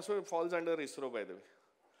imagine? That also falls under ISRO, by the way.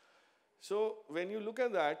 So when you look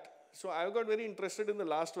at that, so I got very interested in the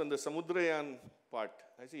last one, the Samudrayaan part.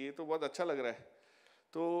 I see, ये तो बहुत अच्छा लग रहा है.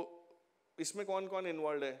 तो इसमें कौन-कौन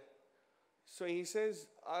involved है? So he says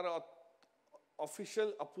our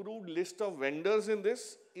official approved list of vendors in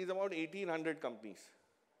this is about 1,800 companies.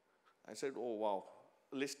 I said, oh wow.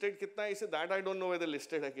 Listed कितना है? He said, that I don't know whether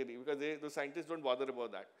listed है कि नहीं, because the scientists don't bother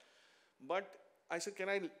about that. But I said, can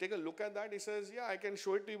I take a look at that? He says, yeah, I can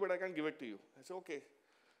show it to you, but I can't give it to you. I said, okay.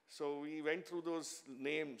 So we went through those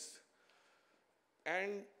names.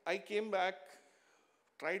 And I came back,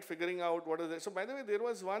 tried figuring out what is it. So by the way, there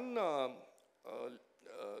was one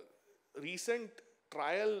recent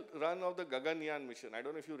trial run of the Gaganyaan mission. I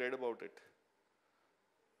don't know if you read about it.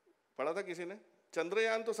 पढ़ा था किसी ने?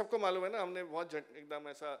 चंद्रयान तो सबको मालूम है ना, हमने बहुत एकदम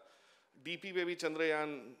ऐसा डीपी पे भी चंद्रयान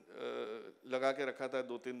लगा के रखा था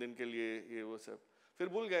 2-3 दिन के लिए, ये वो सब. फिर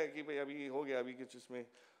भूल गए कि भाई अभी हो गया, अभी कुछ इसमें,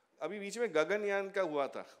 अभी बीच में गगनयान का हुआ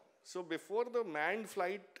था. So before the manned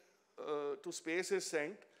flight to space is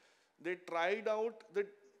sent, they tried out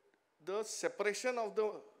the separation of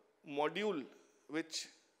the module,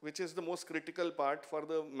 which is the most critical part for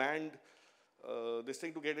the manned this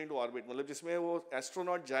thing to get into orbit. मतलब जिसमें वो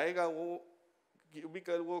astronaut जाएगा, वो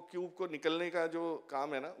cube को निकलने का जो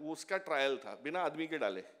काम है ना, वो उसका ट्रायल था, बिना आदमी के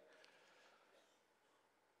डाले.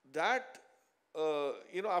 That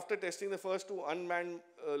after testing the first 2 unmanned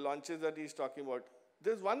launches that he's talking about,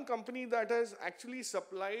 there's one company that has actually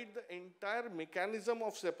supplied the entire mechanism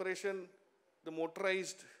of separation, the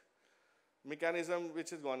motorized mechanism which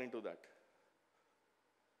has gone into that.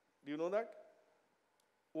 Do you know that?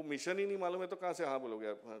 वो mission ही नहीं मालूम है तो कहाँ से हाँ बोलोगे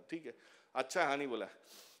आप? हाँ, ठीक है, अच्छा हाँ नहीं बोला.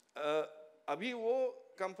 अभी वो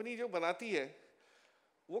कंपनी जो बनाती है,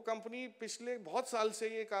 वो कंपनी पिछले बहुत साल से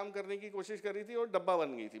ये काम करने की कोशिश कर रही थी और डब्बा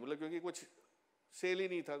बन गई थी. मतलब क्योंकि कुछ सेल ही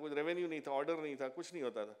नहीं था, कुछ रेवेन्यू नहीं था, ऑर्डर नहीं था, कुछ नहीं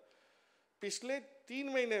होता था. पिछले 3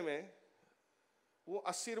 महीने में वो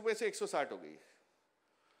 80 रुपए से 160 हो गई.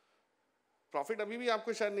 प्रॉफिट अभी भी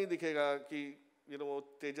आपको शायद नहीं दिखेगा कि वो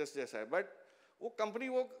तेजस जैसा है, बट वो कंपनी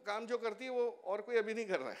वो काम जो करती है वो और कोई अभी नहीं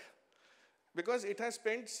कर रहा है. Because it has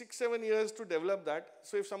spent 6-7 years to develop that.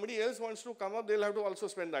 So if somebody else wants to come up, they'll have to also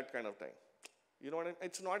spend that kind of time. You know what I mean?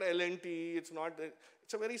 It's not L&T, it's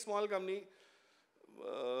a very small company.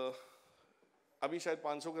 अभी शायद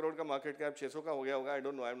 500 करोड़ का market cap 600 का हो गया होगा, I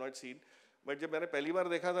don't know, I have not seen. But जब मैंने पहली बार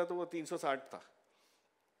देखा था तो वो 360 था.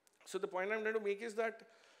 So the point I'm trying to make is that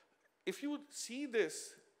if you see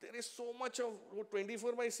this, there is so much of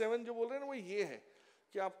 24/7 जो बोल रहे हैं ना, वो ये है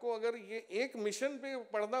कि आपको अगर ये एक मिशन पे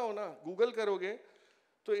पढ़ना हो ना, गूगल करोगे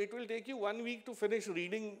तो it will take you 1 week to finish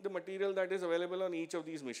reading the material that is available on each of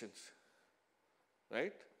these missions,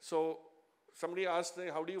 right? So somebody asked,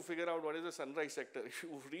 how do you figure out what is the sunrise sector? If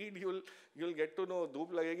you read, you'll get to know.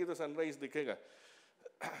 धूप लगेगी तो sunrise दिखेगा.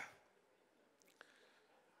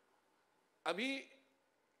 अभी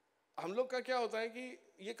हम लोग का क्या होता है कि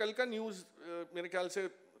ये कल का न्यूज़ मेरे ख्याल से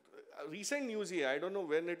recent news here, I don't know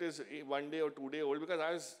when it is 1 day or 2 day old, because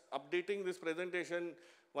I was updating this presentation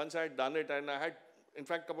once I had done it, and I had in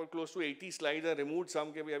fact about close to 80 slides. I removed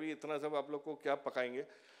some के भी अभी इतना सब आप लोग को क्या पकाएंगे,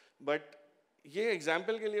 but ये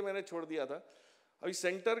एग्जाम्पल के लिए मैंने छोड़ दिया था. अभी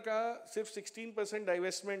सेंटर का सिर्फ 16%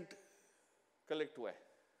 डाइवेस्टमेंट कलेक्ट हुआ है.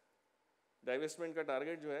 डाइवेस्टमेंट का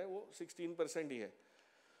टारगेट जो है वो 16% ही है.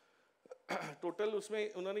 टोटल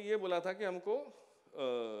उसमें उन्होंने ये बोला था कि हमको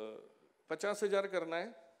 50,000 करना है।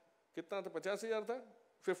 कितना था? 50,000 था।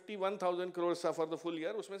 51,000 करोड़ था फॉर द फुल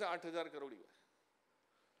ईयर, उसमें से 8,000 करोड़ ही हुआ,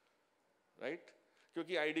 राइट?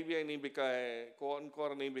 क्योंकि IDBI नहीं बिका है,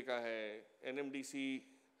 कॉनकॉर नहीं बिका है, NMDC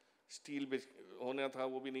स्टील होना था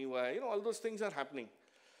वो भी नहीं हुआ है, all those things are happening.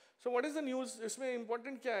 So what is the news? इसमें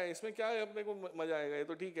इंपॉर्टेंट क्या है? इसमें क्या है अपने को मजा आएगा? ये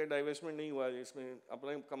तो ठीक है, डाइवेस्टमेंट नहीं हुआ, इसमें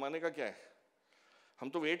अपने कमाने का क्या है? हम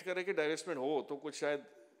तो वेट करें कि डाइवेस्टमेंट हो तो कुछ शायद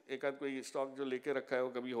एक आध कोई स्टॉक जो लेके रखा है वो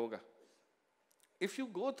कभी होगा। If you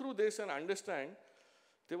go through this and understand,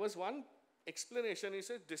 there was one explanation. He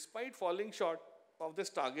said, despite falling short of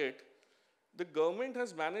this target, the government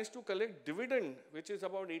has managed to collect dividend, which is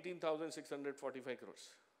about 18,645 crores.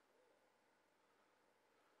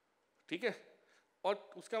 ठीक है? और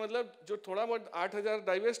उसका मतलब जो थोड़ा बहुत 8,000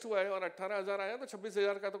 डाइवेस्ट हुआ है और 18,000 आया तो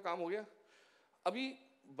 26,000 का तो काम हो गया। अभी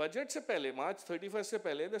बजट से पहले, March 31 से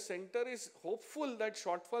पहले, the center is hopeful that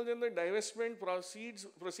shortfalls in the divestment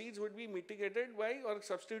proceeds would be mitigated by or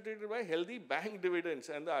substituted by healthy bank dividends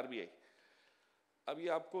and the RBI. अभी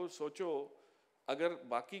आपको सोचो, अगर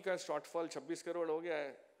बाकी का शॉर्टफॉल 26 करोड़ हो गया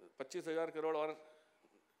है, 25,000 करोड़ और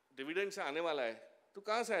डिविडेंड से आने वाला है, तो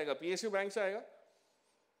कहाँ से आएगा? PSU बैंक से आएगा।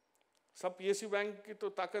 सब PSU बैंक की तो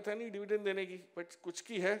ताकत है नहीं डिविडेंड देने की, बट कुछ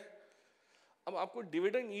की है। अब आपको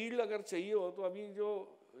डिविडेंड यील्ड अगर चाहिए हो तो अभी जो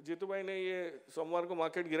जीतू भाई ने ये सोमवार को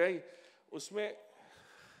मार्केट गिराई, उसमें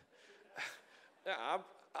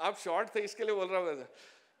आप शॉर्ट थे इसके लिए बोल रहा हूँ।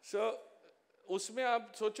 सो उसमें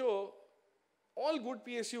आप सोचो, all good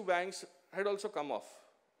PSU banks had also come of,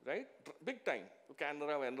 right? Big time.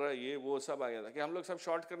 Canara वैनरा ये वो सब आ गया था कि हम लोग सब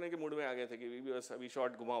शॉर्ट करने के मूड में आ गए थे कि बस अभी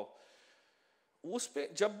शॉर्ट घुमाओ। उस पे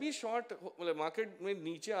जब भी शॉर्ट मतलब मार्केट में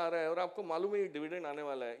नीचे आ रहा है और आपको मालूम है ये डिविडेंड आने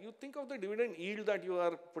वाला है, you think of the dividend yield that you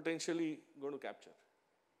are potentially going to capture,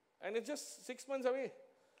 and it's just 6 months away.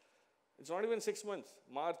 It's not even 6 months,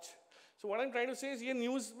 March. So what I am trying to से इज, ये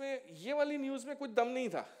news में, ये वाली news में कुछ दम नहीं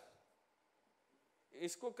था।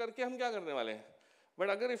 इसको करके हम क्या करने वाले हैं? बट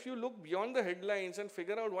अगर if you look beyond the headlines and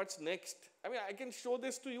figure out what's next, I mean I can show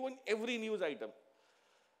this to you in every news item.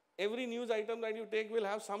 Every news item that you take will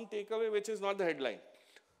have some takeaway which is not the headline.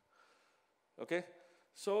 Okay?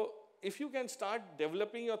 So if you can start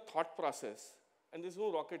developing your thought process, and there's no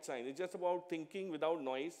rocket science, it's just about thinking without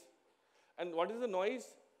noise. And what is the noise?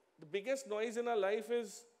 The biggest noise in our life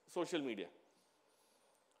is social media.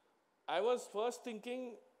 I was first thinking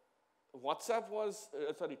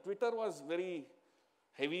Twitter was very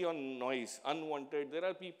heavy on noise, unwanted. There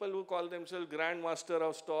are people who call themselves grandmaster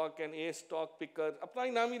of stock and a stock picker. अपना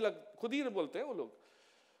ही नाम ही खुद ही बोलते हैं वो लोग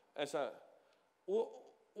ऐसा।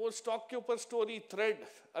 वो stock के ऊपर स्टोरी थ्रेड।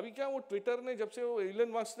 अभी क्या, वो ट्विटर ने जब से वो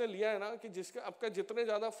एलन मस्क ने लिया है ना, कि जिसका आपका जितने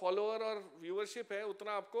ज़्यादा फॉलोअर और व्यूअरशिप है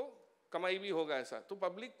उतना आपको कमाई भी होगा ऐसा। तो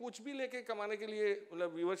पब्लिक कुछ भी लेके कमाने के लिए,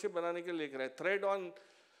 मतलब व्यूअरशिप बनाने के लिए लेकर है। थ्रेड ऑन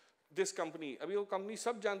दिस कंपनी, अभी वो कंपनी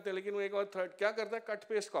सब जानते हैं, लेकिन वो एक और थ्रेड क्या करता है, कट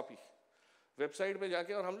पेस्ट कॉपी वेबसाइट पे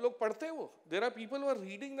जाके, और हम लोग पढ़ते हैं वो। There are people who are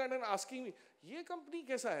reading that and asking me, ये कंपनी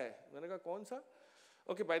कैसा है? मैंने कहा कौन सा?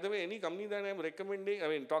 Okay, by the way, any company that I am recommending, I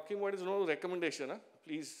mean, talking about is no recommendation.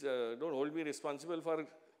 Please don't hold me responsible for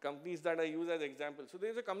companies that I use as example. So there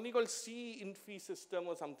is a company called C-Infi System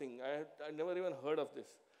or something. I never even heard of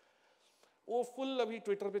this. वो full अभी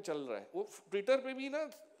Twitter पे चल रहा है। वो Twitter पे भी ना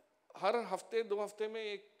हर हफ्ते 2 हफ्ते में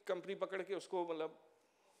एक कंपनी पकड़ के उसको मतलब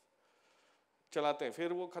चलाते हैं,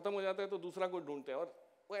 फिर वो खत्म हो जाता है तो दूसरा कोई ढूंढते हैं। और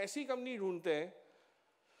वो ऐसी कंपनी ढूंढते हैं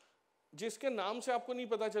जिसके नाम से आपको नहीं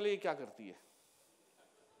पता चले ये क्या करती है।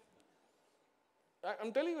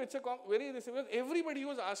 I'm telling you, it's a very serious. Everybody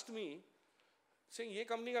was asked me, saying, ये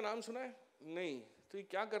कंपनी का नाम सुना है? नहीं। तो ये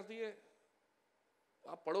क्या करती है?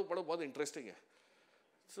 आप पढ़ो पढ़ो, बहुत इंटरेस्टिंग है।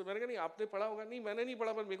 So मैंने कहा नहीं, आपने पढ़ा होगा। नहीं, मैंने नहीं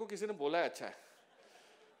पढ़ा, पर मेरे को किसी ने बोला है अच्छा है,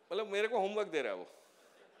 मतलब मेरे को होमवर्क दे रहा है वो।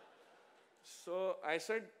 So I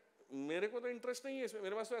said, मेरे को तो इंटरेस्ट नहीं है इसमें,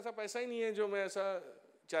 मेरे पास तो ऐसा पैसा ही नहीं है जो मैं ऐसा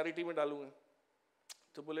चैरिटी में डालूंगा।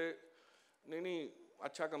 तो बोले नहीं नहीं,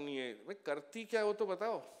 अच्छा कंपनी है। भाई करती क्या हो तो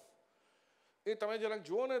बताओ, ये તમે જરાક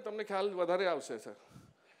જુઓ ને, તમને ખ્યાલ વધારે આવશે sir.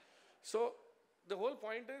 So the whole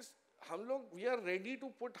point is, हम लोग, we are ready to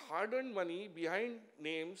put hard-earned money behind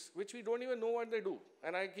names which we don't even know what they do.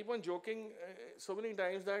 And I keep on joking so many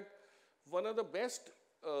times that one of the best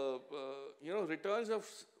returns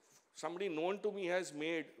of somebody known to me has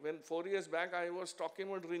made, when 4 years back I was talking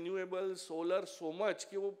about renewable solar so much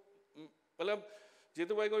कि वो मतलब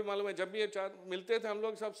जीतू भाई को भी मालूम है, जब भी ये चार मिलते थे हम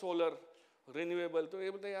लोग सब सोलर रिन्यूएबल, तो ये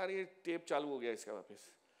बोलते यार ये टेप चालू हो गया इसका वापस।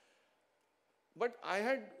 But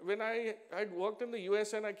when I had worked in the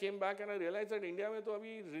US and I came back and I realized that India में तो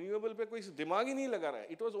अभी renewable पे कोई दिमाग ही नहीं लगा रहा है.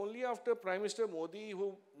 It was only after Prime Minister Modi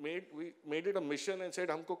who made it a mission and said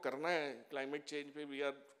हमको करना है climate change पे, we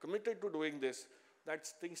are committed to doing this, that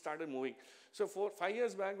things started moving. So 5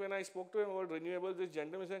 years back when I spoke to him about renewables, this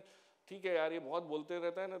gentleman said, ठीक है यार ये बहुत बोलते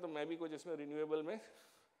रहता है ना, तो मैं भी कुछ इसमें renewable में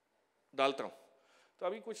डालता हूँ. तो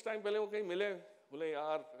अभी कुछ टाइम पहले वो कहीं मिले, बोले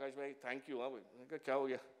यार प्रकाश भाई थैंक यू. हाँ भाई, मैंने कहा क्या हो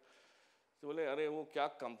गया? तो बोले अरे वो क्या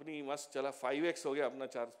कंपनी मस्त चला, 5x हो गया अपना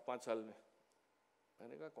 4-5 साल में.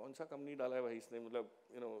 मैंने कहा कौन सा कंपनी डाला है भाई इसने, मतलब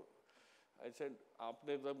आई सेड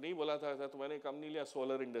आपने जब नहीं बोला था तो मैंने कंपनी लिया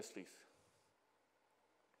सोलर इंडस्ट्रीज.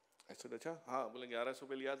 आई सेड अच्छा हाँ, बोले 1100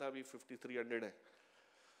 पे लिया था, अभी 5300 है.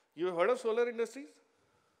 You heard of solar industries?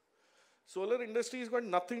 Solar industries got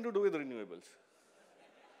nothing to do with renewables.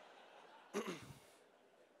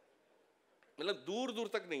 मतलब दूर दूर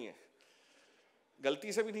तक नहीं है,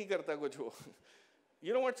 गलती से भी नहीं करता कुछ वो.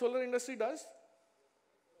 You know what solar industry does?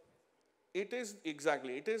 It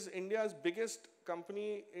is India's biggest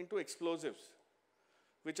company into explosives,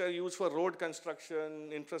 which are used for road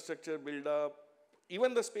construction, infrastructure build up,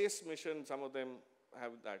 even the space mission, some of them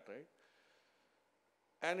have that, right?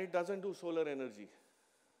 And it doesn't do solar energy.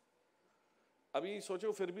 अभी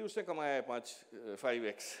सोचो फिर भी उसने कमाया है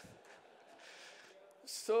 5x.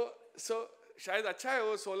 So शायद अच्छा है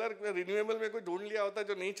वो सोलर रिन्यूएबल में कोई ढूंढ लिया होता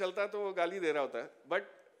जो नहीं चलता तो वो गाली दे रहा होता है. But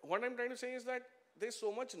what I am trying to से is that there is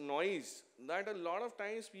so much noise that a lot of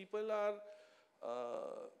times people are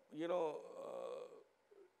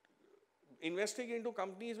investing into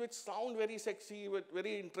companies which sound very sexy,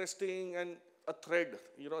 very interesting, and a thread.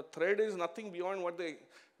 A thread is nothing beyond what the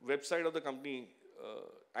website of the company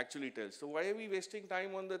actually tells. So why are we wasting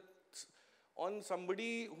time on somebody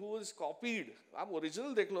who is copied? आप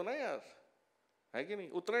original देख लो ना यार, है कि नहीं?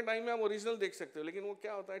 उतने time में आप ओरिजिनल देख सकते हो, लेकिन वो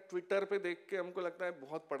क्या होता है ट्विटर पे देख के हमको लगता है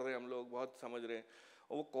बहुत पढ़ रहे हैं हम लोग, बहुत समझ रहे हैं,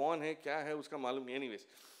 और वो कौन है क्या है उसका मालूम नहीं. Anyways,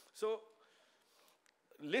 so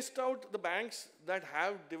list out the banks that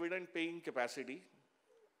have dividend paying capacity,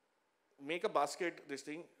 make a basket, this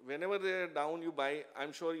thing, whenever they're down you buy.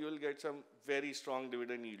 I'm sure you will get some very strong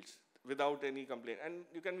dividend yields without any complaint, and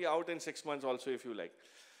you can be out in 6 months also if you like.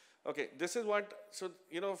 Okay, this is what, so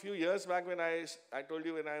a few years back when I told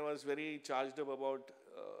you when I was very charged up about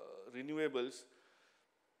renewables,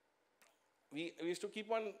 we used to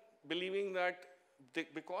keep on believing that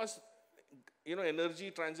because energy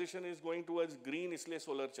transition is going towards green, इसलिए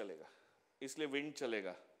solar चलेगा, इसलिए wind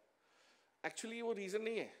चलेगा. Actually वो reason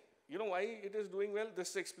नहीं है. You know why it is doing well?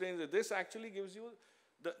 This explains it. This actually gives you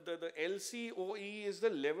the LCOE is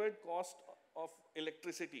the levered cost of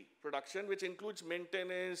electricity production, which includes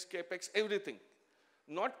maintenance, capex, everything.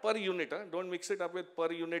 Not per unit, don't mix it up with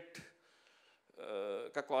per unit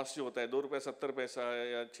का cost जो होता है 2 रुपये 70 पैसा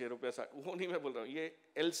या 6 रुपये 60, वो नहीं मैं बोल रहा हूँ. ये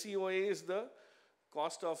LCOE is the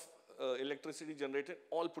cost of electricity generated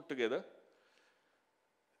all put together.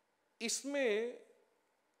 इसमें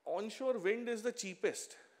onshore wind is the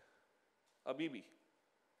cheapest अभी भी.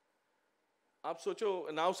 आप सोचो,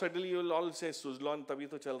 now suddenly you will all say Suzlon तभी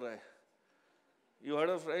तो चल रहा है. You heard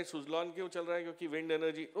of, right? Suzlon क्यों चल रहा है? क्योंकि wind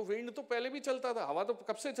energy. तो wind तो पहले भी चलता था, हवा तो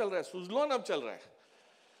कब से चल रहा है, Suzlon अब चल रहा है.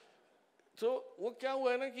 तो वो क्या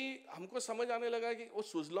हुआ है ना कि हमको समझ आने लगा कि वो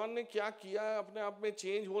Suzlon ने क्या किया है अपने आप में,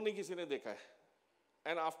 चेंज वो नहीं किसी ने देखा है.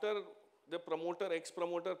 And after the promoter,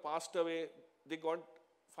 ex-promoter passed away,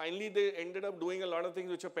 finally they ended up doing a lot of things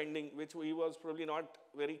which are pending, which he was probably not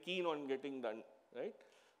very keen on getting done, right?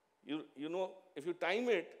 You know, if you time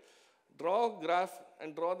it, draw a graph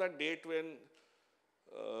and draw that date when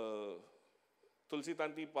Tulsi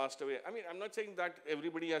Tanti passed away. I mean, I'm not saying that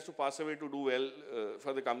everybody has to pass away to do well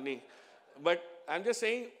for the company, but I'm just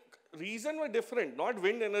saying reason were different. Not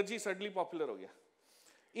wind energy suddenly popular हो गया.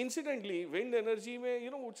 Incidentally, wind energy में,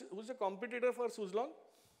 who's the competitor for Suzlon?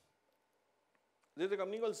 There's a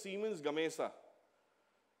company called Siemens Gamesa.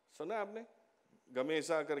 सुना है आपने?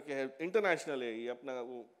 Gamesa करके है, international है, ये अपना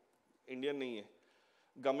वो Indian नहीं है.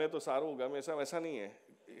 Game तो सारो, Gamesa वैसा नहीं है.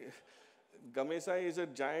 Gamesa is a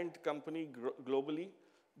giant company globally.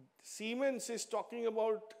 Siemens is talking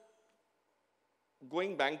about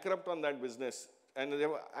going bankrupt on that business, and they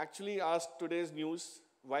have actually asked today's news.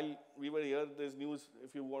 While we were here, there's news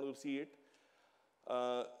if you want to see it.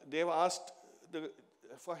 They have asked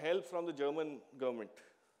for help from the German government,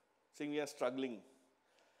 saying we are struggling.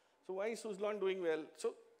 So why is Suzlon doing well?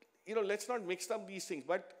 So, let's not mix up these things.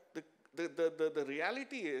 But the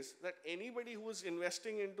reality is that anybody who is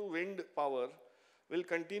investing into wind power will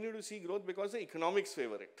continue to see growth because the economics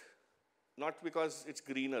favor it, not because it's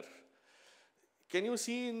greener. Can you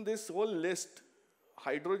see in this whole list,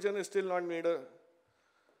 hydrogen is still not made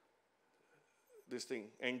this thing,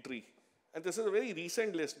 entry. And this is a very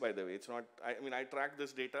recent list, by the way. It's not, I mean, I track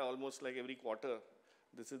this data almost like every quarter.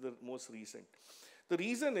 This is the most recent. The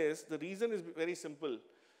reason is very simple,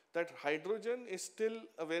 that hydrogen is still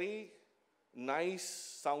a very nice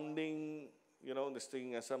sounding, you know, this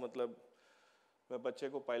thing, ऐसा मतलब, मैं बच्चे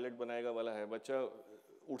को pilot बनाएगा वाला है, बच्चा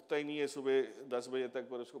उठता ही नहीं है सुबह 10 बजे तक,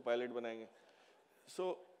 पर उसको पायलट बनाएंगे.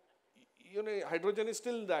 So, you know, hydrogen is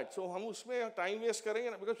still that. So हम उसमें time waste करेंगे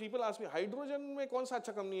ना, because people ask me, hydrogen में कौन सा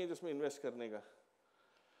अच्छा कंपनी है जिसमें invest करने का?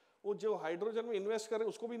 वो जो hydrogen में invest करे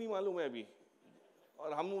उसको भी नहीं मालूम है अभी,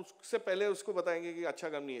 और हम उससे पहले उसको बताएंगे कि अच्छा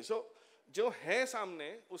कंपनी है. So जो है सामने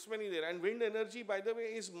उसमें नहीं दे रहा. And wind energy, by the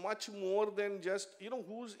way, is much more than just, you know,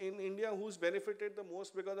 who's in India who's benefited the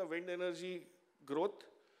most because of wind energy growth,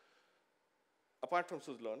 apart from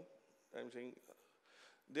Suzlon, I'm saying.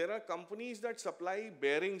 There are companies that supply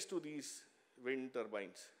bearings to these wind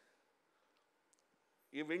turbines.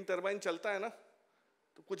 ये wind turbine चलता है ना,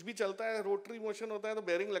 तो कुछ भी चलता है, rotary motion होता है तो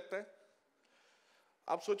bearing लगता है.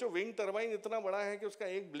 आप सोचो wind turbine इतना बड़ा है कि उसका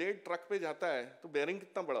एक blade truck पे जाता है, तो bearing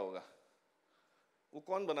कितना बड़ा होगा? वो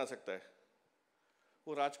कौन बना सकता है?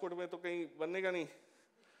 वो राजकोट में तो कहीं बनने का नहीं.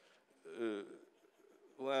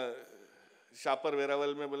 वहाँ शापर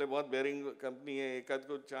वेरावल में बोले बहुत bearing कंपनी है, एक आध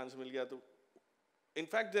को चांस मिल गया तो. In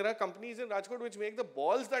fact, there are companies in Rajkot which make the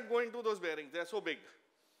balls that go into those bearings. They are so big.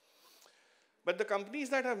 But the companies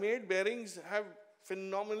that have made bearings have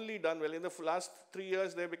phenomenally done well. In the last 3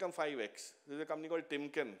 years, they have become 5x. There is a company called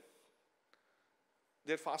Timken.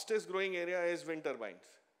 Their fastest growing area is wind turbines,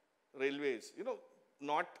 railways. You know,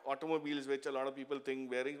 not automobiles, which a lot of people think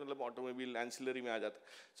bearings मतलब automobile ancillary में आ जाता है.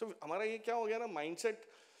 So हमारा ये क्या हो गया ना, mindset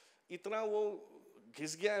इतना वो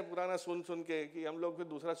घिस गया है पुराना सुन के कि हम लोग फिर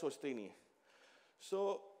दूसरा सोचते ही नहीं है.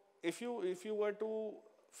 So if you were to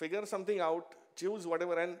figure something out, choose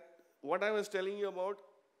whatever. And what I was telling you about,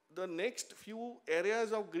 the next few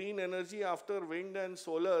areas of green energy after wind and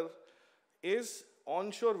solar is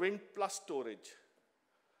onshore wind plus storage.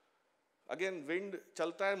 Again, wind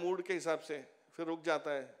चलता है mood के हिसाब से, फिर रुक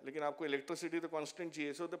जाता है, लेकिन आपको electricity तो constant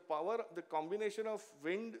चाहिए. So the power, the combination of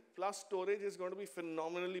wind plus storage is going to be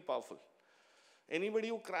phenomenally powerful. Anybody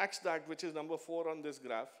who cracks that, which is number 4 on this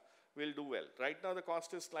graph, will do well. Right now the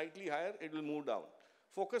cost is slightly higher, it will move down.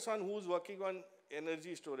 Focus on who's working on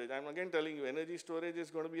energy storage. I'm again telling you, energy storage is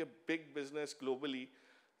going to be a big business globally,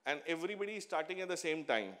 and everybody is starting at the same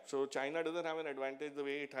time. So China doesn't have an advantage the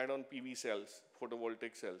way it had on PV cells,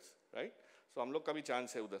 photovoltaic cells, right? So हम लोग का भी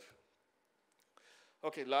chance है उधर.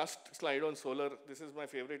 Okay, last slide on solar. This is my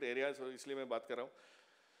favorite area, so इसलिए मैं बात कर रहा हूँ.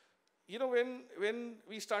 You know, when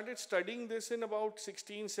we started studying this in about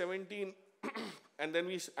 16, 17, and then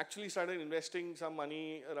we actually started investing some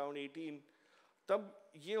money around 18, तब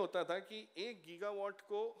ये होता था कि 1 गीगावाट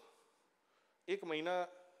को 1 महीना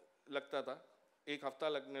लगता था, 1 हफ्ता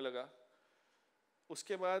लगने लगा.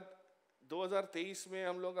 उसके बाद 2023 में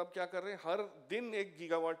हम लोग अब क्या कर रहे हैं, हर दिन 1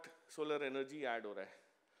 गीगावाट सोलर एनर्जी ऐड हो रहा है.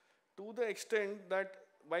 To the extent that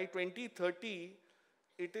by 2030,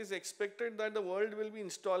 it is expected that the world will be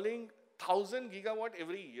installing 1000 gigawatt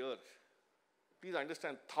every year. Please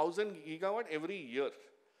understand, 1000 gigawatt every year.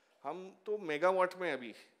 हम तो megawatt में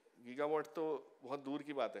अभी, gigawatt तो बहुत दूर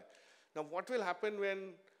की बात है. Now, what will happen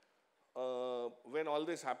when all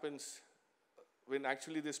this happens, when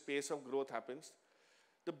actually this pace of growth happens?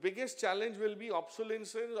 The biggest challenge will be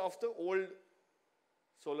obsolescence of the old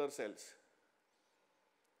solar cells.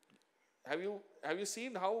 Have you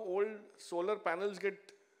seen how old solar panels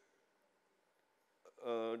get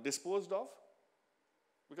disposed of?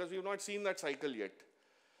 Because we have not seen that cycle yet.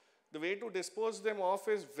 The way to dispose them off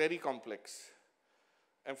is very complex.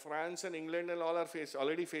 And France and England and all are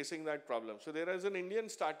already facing that problem. So there is an Indian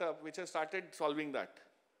startup which has started solving that.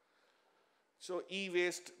 So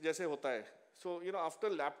e-waste jaise hota hai. So, you know, after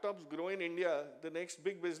laptops grow in India, the next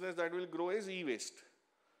big business that will grow is e-waste.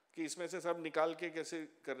 कि इसमें से सब निकाल के कैसे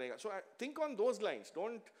करने का. So I think on those lines.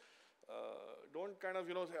 Don't kind of,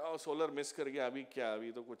 you know, say, oh, solar miss कर गया, अभी क्या,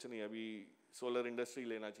 अभी तो कुछ नहीं, अभी solar industry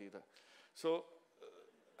लेना चाहिए था.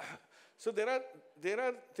 So there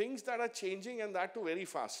are things that are changing, and that too very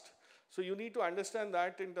fast. So you need to understand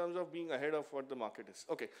that in terms of being ahead of what the market is.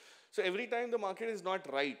 Okay. So every time the market is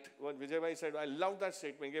not right, what Vijay bhai said, I love that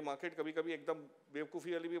statement. कि market कभी-कभी एकदम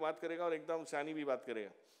बेवकूफी वाली भी बात करेगा और एकदम सयानी भी बात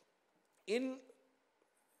करेगा. In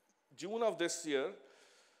June of this year,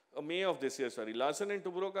 May of this year, sorry, Larsen and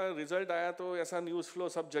Toubro का result आया तो ऐसा news flow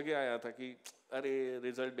सब जगह आया था कि अरे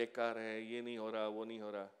result बेकार है, ये नहीं हो रहा, वो नहीं हो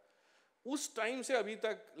रहा. उस time से अभी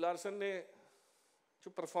तक Larsen ने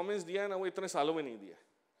जो performance दिया है ना, वो इतने सालों में नहीं दिया,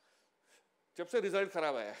 जब से result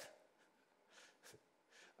खराब आया.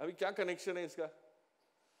 अभी क्या connection है इसका?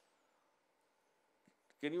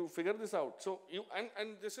 Can you figure this out? So you,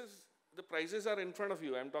 and this is, the prices are in front of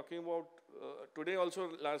you. I'm talking about today also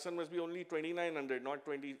Larsen must be only 2900, not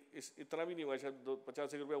 20. इतना भी नहीं हुआ, शायद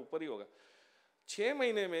 50 रुपया ऊपर ही होगा. 6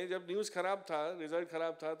 महीने में जब न्यूज़ खराब था, रिजल्ट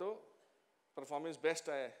खराब था, तो परफॉर्मेंस बेस्ट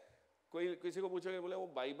आया है. कोई किसी को पूछोगे, बोले वो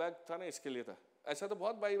बाईबैक था ना, इसके लिए था. ऐसा तो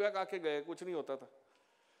बहुत बाईबैक आके गए, कुछ नहीं होता था.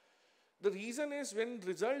 The reason is when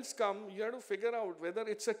results come, you have to figure out whether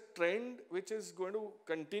it's a trend which is going to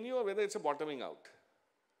continue or whether it's a bottoming out.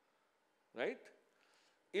 Right?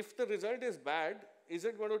 If the result is bad, is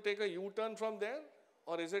it going to take a U-turn from there,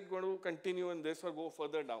 or is it going to continue in this or go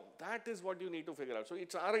further down? That is what you need to figure out. So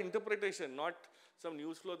it's our interpretation, not some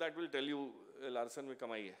news flow that will tell you Larsen में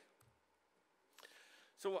कमाई है.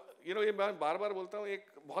 So you know, ये मैं बार-बार बोलता हूँ, एक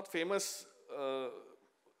बहुत famous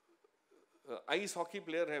ice hockey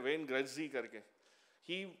player है, Wayne Gretzky करके.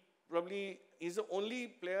 He probably is the only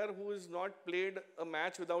player who has not played a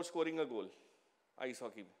match without scoring a goal. Ice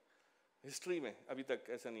hockey में, history में अभी तक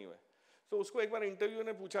ऐसा नहीं हुआ है. So उसको एक बार interview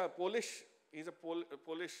ने पूछा, Polish, he's a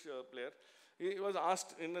Polish player. He was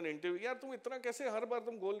asked in an interview, यार तुम इतना कैसे हर बार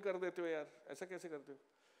तुम गोल कर देते हो यार, ऐसा कैसे करते हो?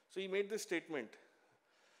 So he made this statement.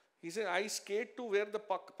 He said, I skate to where the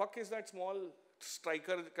puck. Puck is that small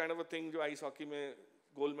striker kind of a thing जो ice hockey में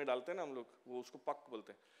गोल में डालते हैं ना हम लोग, वो उसको puck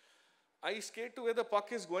बोलते हैं. I skate to where the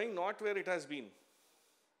puck is going, not where it has been.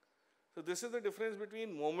 So this is the difference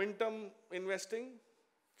between momentum investing,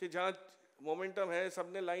 कि जहाँ momentum है,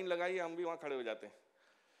 सबने line लगाई, हम भी वहाँ खड़े हो जाते हैं.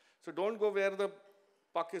 So don't go where the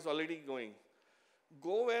puck is already going.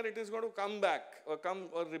 Go where it is going to come back or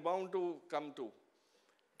rebound to come to.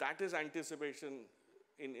 That is anticipation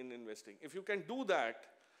in investing. If you can do that,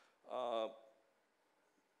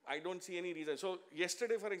 I don't see any reason. So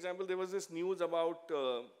yesterday, for example, there was this news about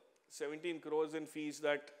 17 crores in fees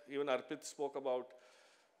that even Arpit spoke about,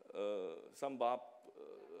 some baap,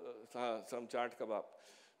 some chaat kebab.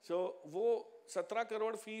 So वो 17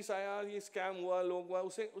 crore fees आया, ये scam हुआ, लोग हुआ,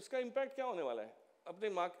 उसे उसका impact क्या होने वाला है अपने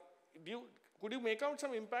market? Could you make out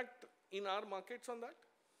some impact in our markets on that?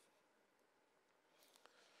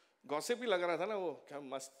 Gossip ही लग रहा था ना वो, क्या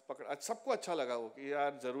मस्त पकड़ा, सबको अच्छा लगा वो कि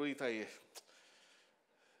यार जरूरी था ये,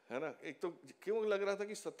 है ना? एक तो क्यों लग रहा था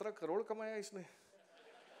कि 17 करोड़ कमाया इसने.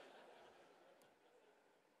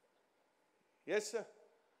 Yes sir.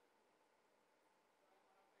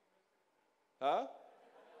 हाँ,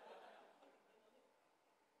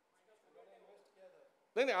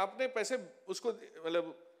 नहीं आपने पैसे उसको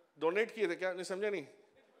मतलब डोनेट किए थे क्या? नहीं समझा नहीं.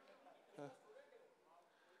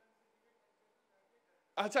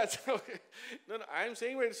 अच्छा अच्छा, okay. No, I am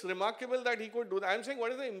saying it's remarkable that he could do that. I am saying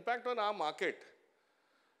what is the impact on our market?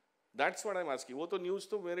 That's what I am asking. वो तो news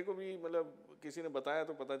तो मेरे को भी मतलब किसी ने बताया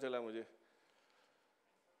तो पता चला मुझे.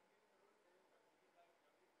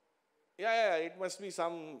 Yeah, it must be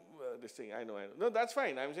some this thing. I know. No, that's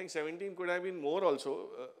fine. I'm saying 17 could have been more also.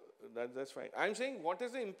 That's fine. I'm saying what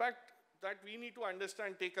is the impact that we need to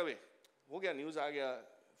understand, take away. हो गया, news आ गया,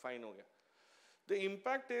 fine हो गया. The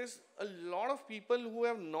impact is a lot of people who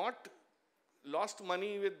have not lost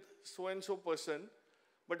money with so-and-so person,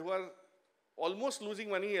 but who are almost losing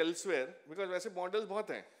money elsewhere, because वैसे models बहुत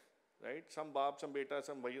हैं, right? Some बाप, some बेटा,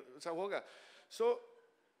 some भाई, सब होगा. So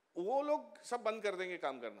वो लोग सब बंद कर देंगे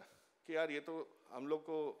काम करना, कि यार ये तो हम लोग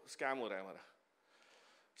को scam हो रहा है हमारा.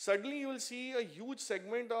 Suddenly you will see a huge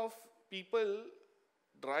segment of people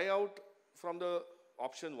dry out from the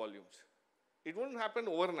option volumes. It won't happen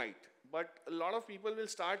overnight, but a lot of people will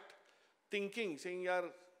start thinking, saying, yaar,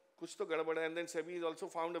 kuch to gadbad hai. And then SEBI has also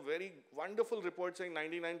found a very wonderful report saying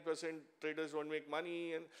 99% traders don't make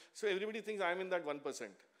money. And so everybody thinks I'm in that 1%,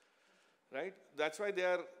 right? That's why they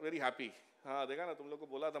are very happy. हाँ, देखा ना, तुम लोग को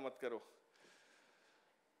बोला था मत करो.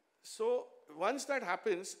 So once that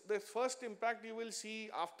happens, the first impact you will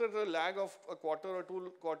see after the lag of a quarter or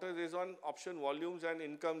 2 quarters is on option volumes and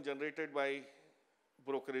income generated by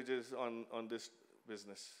brokerages on this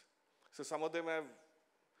business. So some of them have,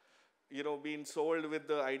 you know, been sold with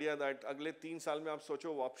the idea that अगले 3 साल में आप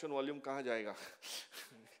सोचो option volume कहाँ जाएगा.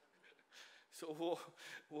 So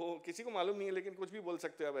वो किसी को मालूम नहीं है, लेकिन कुछ भी बोल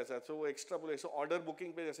सकते हो आप ऐसा. So वो extra बोले, so order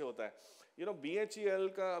booking पे जैसे होता है. You know, BHEL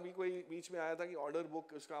का अभी कोई बीच में आया था कि order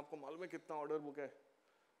book, उसका आपको मालूम है कितना order book है?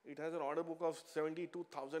 It has an order book of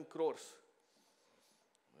 72,000 crores.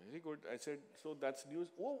 Very good. I said, so that's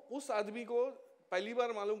news. वो उस आदमी को पहली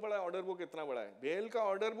बार मालूम पड़ा है ऑर्डर बुक इतना बड़ा है. बेल का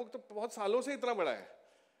ऑर्डर बुक तो बहुत सालों से इतना बड़ा है.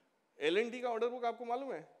 L&T का ऑर्डर बुक आपको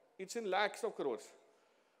मालूम है, it's in lakhs of crores.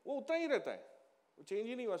 वो उतना ही रहता है, वो चेंज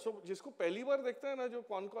ही नहीं हुआ. सो जिसको पहली बार देखता है ना, जो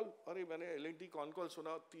कॉन कॉल, अरे मैंने L&T कॉन कॉल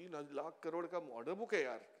सुना, 3 लाख करोड़ का ऑर्डर बुक है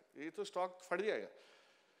यार, ये तो स्टॉक फट जाएगा.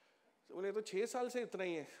 तो बोले तो 6 साल से इतना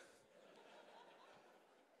ही है.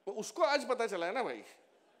 तो उसको आज पता चला है ना भाई,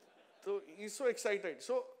 So he's so excited.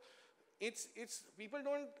 So it's people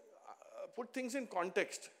don't put things in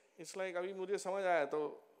context. It's like अभी मुझे समझ आया तो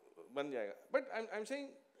बन जाएगा. But I'm saying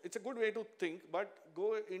it's a good way to think, but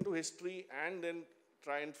go into history and then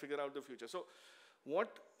try and figure out the future. So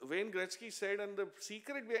what Wayne Gretzky said, and the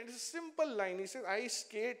secret behind it is a simple line. He says, I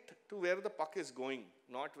skate to where the puck is going,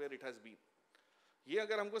 not where it has been. ये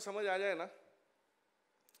अगर हमको समझ आ जाए ना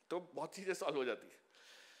तो बहुत चीज़ें solve हो जाती है.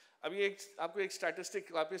 अभी आपको एक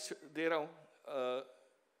स्टैटिस्टिक वापस दे रहा हूँ.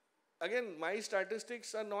 Again my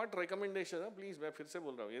statistics are not recommendation. Please मैं फिर से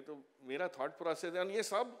बोल रहा हूँ, ये तो मेरा थॉट प्रोसेस है और ये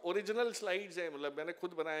सब ओरिजिनल स्लाइड्स हैं. मतलब मैंने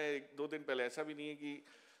खुद बनाया है 2 दिन पहले. ऐसा भी नहीं है कि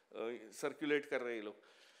सर्कुलेट कर रहे हैं ये लोग.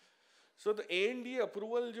 सो द A&D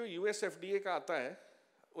अप्रूवल जो US FDA का आता है,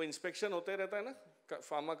 वो इंस्पेक्शन होते रहता है ना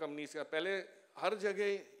फार्मा कंपनीज का. पहले हर जगह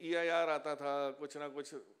EIR आता था, कुछ ना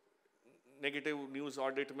कुछ नेगेटिव न्यूज़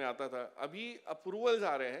ऑडिट में आता था. अभी अप्रूवल्स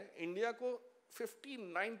आ रहे हैं. इंडिया को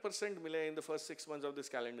 59% मिले in the first 6 months of this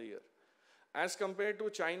calendar year as compared to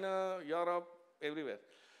China, Europe, everywhere.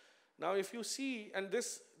 Now if you see, and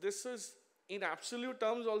this is in absolute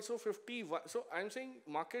terms also 51. So I'm saying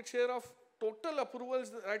market share of total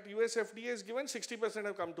approvals that US FDA has given, 60%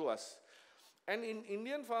 have come to us. And in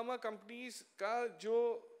Indian pharma companies का जो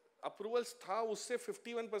approvals था उससे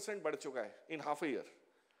 51% बढ़ चुका है in half a year.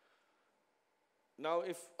 Now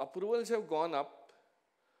if approvals have gone up,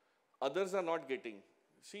 others are not getting.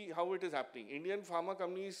 See how it is happening. Indian pharma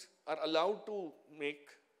companies are allowed to make,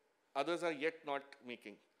 others are yet not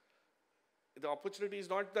making. The opportunity is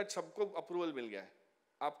not that सबको approval मिल गया है,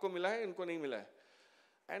 आपको मिला है, इनको नहीं मिला है.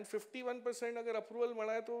 And 51% अगर approval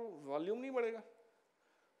बढ़ा है तो volume नहीं बढ़ेगा,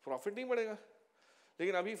 profit नहीं बढ़ेगा.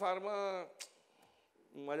 लेकिन अभी फार्मा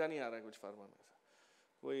मजा नहीं आ रहा है कुछ फार्मा में ऐसा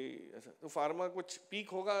कोई ऐसा. तो फार्मा कुछ पीक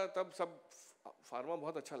होगा तब सब फार्मा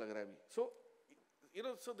बहुत अच्छा लग रहा है अभी. So you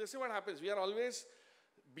know, so this is what happens. We are always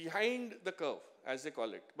behind the curve, as they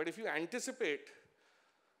call it. But if you anticipate,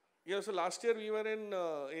 you know, so last year we were in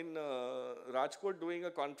Rajkot doing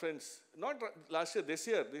a conference. Not last year, this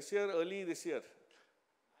year, early this year.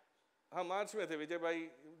 हाँ मार्च में थे विजय भाई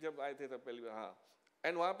जब आए थे तब पहली बार. हाँ.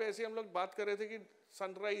 एंड वहाँ पे ऐसे हम लोग बात कर रहे थे कि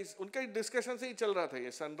सनराइज, उनका डिस्कशन से ही चल रहा था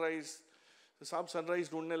ये सनराइज. तो साहब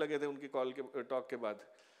सनराइज ढूंढने लगे थे उनकी कॉल के टॉक के बाद.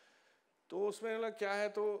 तो उसमें लगा क्या है,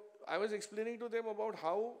 तो I was explaining to them about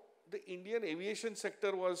how the Indian aviation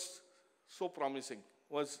sector was so promising.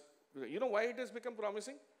 You know why it has become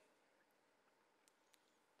promising?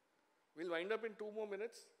 We'll wind up in 2 more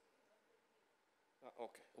minutes.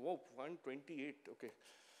 Okay. Whoa, 1:28. Okay.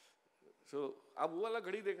 So आप वो वाला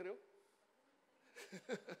घड़ी देख रहे हो?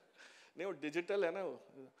 नहीं वो digital है ना वो.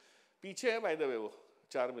 पीछे है by the way वो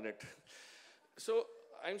 4 minute. So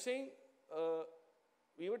I'm saying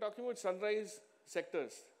we were talking about sunrise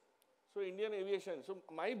sectors. So Indian aviation. So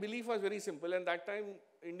my belief was very simple, and that time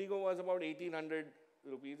Indigo was about 1800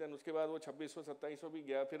 rupees, and उसके बाद वो 2600-2700 भी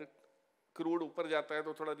गया. फिर क्रूड ऊपर जाता है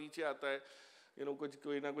तो थोड़ा नीचे आता है. You know कुछ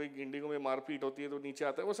कोई ना कोई इंडिगो में मारपीट होती है तो नीचे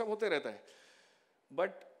आता है. वो सब होते रहता है.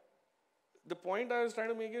 But the point I was trying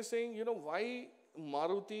to make is saying, you know, why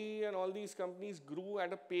Maruti and all these companies grew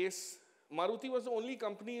at a pace. Maruti was the only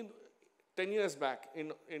company 10 years back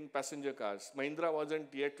in passenger cars. Mahindra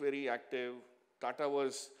wasn't yet very active. Tata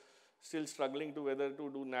was still struggling to whether to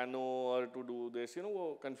do nano or to do this. You know,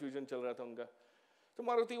 वो confusion चल रहा था उनका. So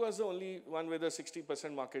Maruti was the only one with a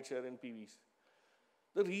 60% market share in PVs.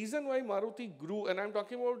 The reason why Maruti grew, and I'm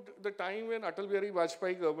talking about the time when Atal Bihari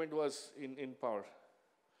Vajpayee government was in power.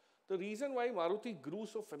 The reason why Maruti grew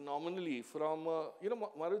so phenomenally from, you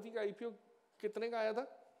know, Maruti का IPO कितने का आया था?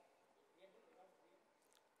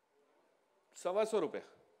 125 रुपए.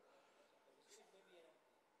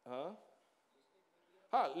 हाँ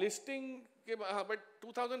हाँ listing के हाँ बट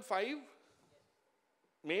 2005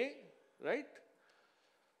 में right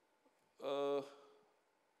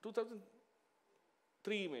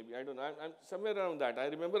 2003 maybe, I don't know, I'm somewhere around that. I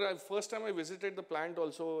remember first time I visited the plant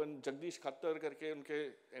also, and Jagdish Khattar करके उनके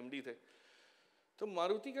MD थे. तो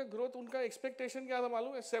मारुति का ग्रोथ उनका एक्सपेक्टेशन क्या था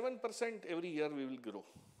मालूम है? 7% every year we will grow.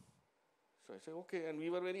 So I said okay, and we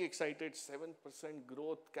were very excited. 7%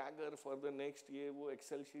 growth CAGR for the next year. वो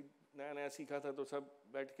Excel sheet नया सीखा था तो सब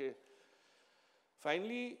बैठ के.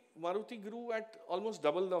 Finally, Maruti grew at almost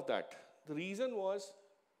double of that. The reason was,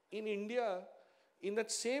 in India, in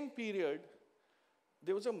that same period,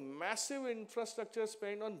 there was a massive infrastructure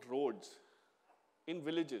spend on roads in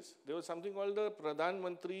villages. There was something called the Pradhan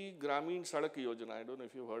Mantri Gramin Sadak Yojana. I don't know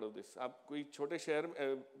if you've heard of this. आप कोई छोटे शहर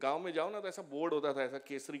गांव में जाओ ना तो ऐसा बोर्ड होता था, ऐसा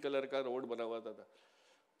केसरी कलर का रोड बना हुआ था.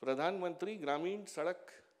 प्रधानमंत्री ग्रामीण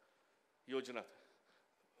सड़क योजना था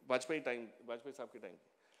वाजपेयी साहब के time.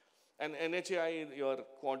 And NHAI, your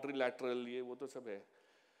quadrilateral, ये वो तो सब है.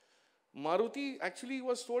 Maruti actually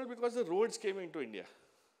was sold because the roads came into India.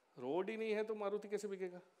 Road ही नहीं है तो मारुति कैसे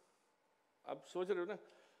बिकेगा? आप सोच रहे हो ना,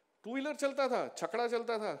 टू व्हीलर चलता था, छकड़ा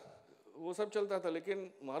चलता था, वो सब चलता था,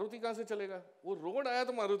 लेकिन मारुति कहाँ से चलेगा? वो रोड आया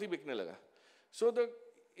तो मारुति बिकने लगा. So the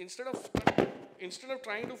instead of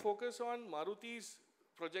trying to focus on Maruti's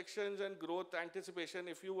projections and growth anticipation,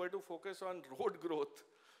 if you were to focus on road growth,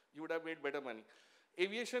 you would have made better money.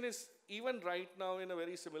 Aviation is even right now in a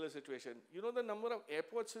very similar situation. You know the number of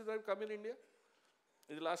airports that have come in India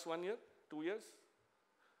in the last 1 year, 2 years?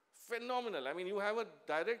 Phenomenal. I mean, you have a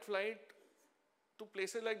direct flight to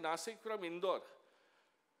places like Nasik from Indore.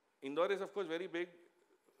 Indore is, of course, very big.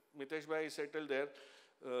 Mitesh Bhai is settled there.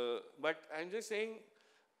 But I'm just saying,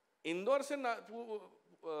 Indore से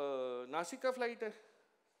नासिक का flight है,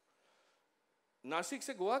 नासिक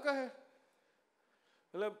से गोवा का है.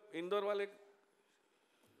 मतलब इंदौर वाले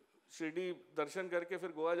शिरडी दर्शन करके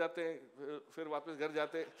फिर गोवा जाते हैं, फिर वापस घर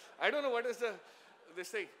जाते हैं. I don't know what is this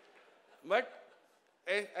thing, but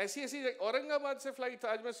ऐसी औरंगाबाद से फ्लाइट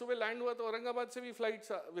था. आज मैं सुबह लैंड हुआ तो औरंगाबाद से भी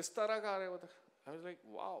फ्लाइट विस्तारा का आ रहा था. I was like,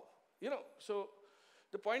 wow, you know. So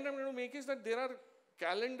the point I'm going to make is that there are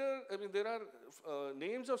there are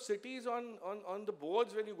names of cities on the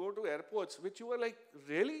boards when you go to airports, which you were like,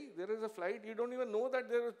 really? There is a flight? You don't even know that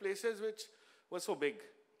there were places which were so big.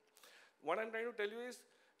 What I'm trying to tell you is,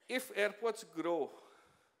 if airports grow,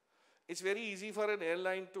 it's very easy for an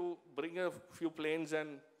airline to bring a few planes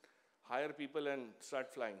and hire people and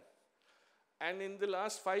start flying. And in the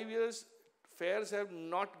last 5 years, fares have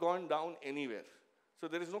not gone down anywhere. So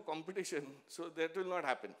there is no competition. So that will not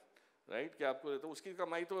happen, right? कि आपको तो उसकी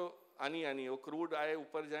कमाई तो आनी है. वो crude आए,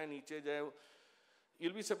 ऊपर जाए, नीचे जाए.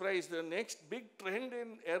 You'll be surprised. The next big trend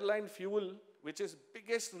in airline fuel, which is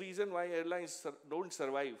biggest reason why airlines don't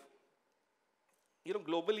survive. You know,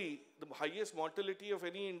 globally, the highest mortality of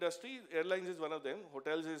any industry, airlines is one of them.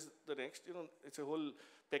 Hotels is the next. You know, it's a whole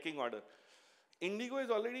pecking order. Indigo is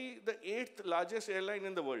already the 8th largest airline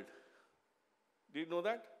in the world. Did you know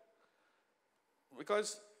that?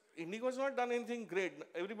 Because Indigo has not done anything great.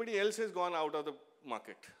 Everybody else has gone out of the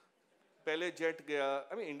market. पहले jet गया.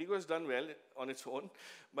 I mean, Indigo has done well on its own,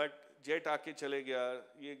 but jet आके चले गया.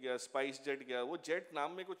 ये गया, Spice Jet गया. वो jet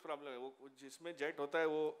नाम में कुछ problem है. वो जिसमें jet होता है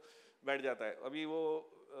वो बैठ जाता है. अभी वो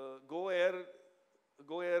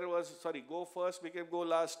Go first became go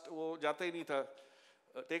last. वो जाता ही नहीं था.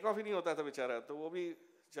 Take off ही नहीं होता था बेचारा. तो वो भी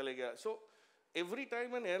चले गया. So every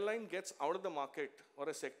time an airline gets out of the market or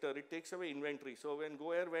a sector, it takes away inventory. So when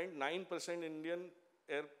Go Air went, 9% Indian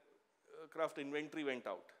aircraft inventory went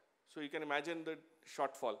out. So you can imagine the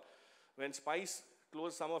shortfall. When Spice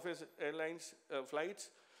closed some of his airlines flights,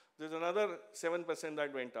 there's another 7%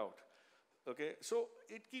 that went out. Okay, so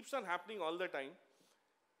it keeps on happening all the time.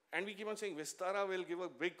 And we keep on saying, Vistara will give a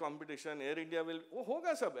big competition, Air India will, वो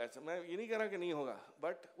होगा सब ऐसा. मैं ये नहीं कह रहा कि नहीं होगा,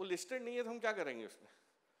 but वो listed नहीं है तो हम क्या करेंगे उसमें?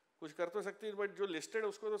 कुछ कर तो सकते हैं, but जो listed है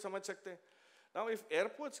उसको तो समझ सकते हैं. Now, if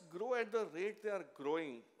airports grow at the rate they are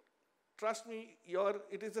growing, trust me,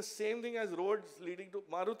 it is the same thing as roads leading to.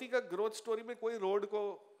 Maruti का growth story में कोई road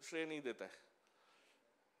को श्रेय नहीं देता है.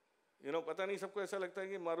 You know, पता नहीं सबको ऐसा लगता है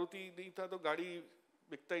कि मारुति नहीं था तो गाड़ी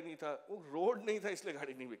बिकता ही नहीं था. वो road नहीं था इसलिए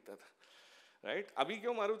गाड़ी नहीं बिकता था. Right? अभी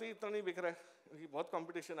क्यों मारुति इतना नहीं बिक रहा है? क्योंकि बहुत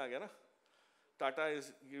competition आ गया ना. Tata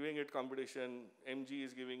is giving it competition, MG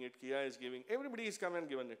is giving it, Kia is giving, everybody is come and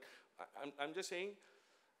given it. I'm just saying,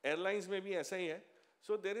 airlines may be ऐसा ही है.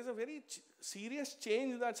 So there is a very serious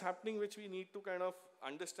change that's happening which we need to kind of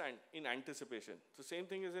understand in anticipation. The same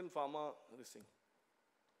thing is in pharma, this thing.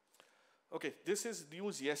 Okay, this is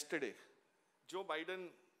news yesterday. Joe Biden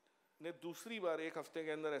ने दूसरी बार एक हफ्ते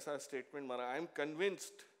के अंदर ऐसा statement मारा. I am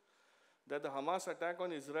convinced that the Hamas attack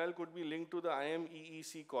on Israel could be linked to the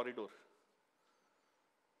IMEEC corridor.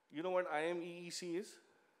 You know what IMEEC is?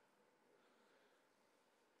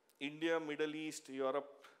 India, Middle East,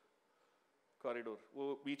 Europe corridor.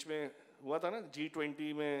 वो बीच में हुआ था ना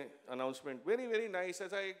G20 में announcement. Very, very nice.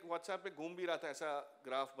 ऐसा एक WhatsApp पे घूम भी रहा था, ऐसा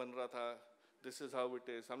graph बन रहा था. This is how it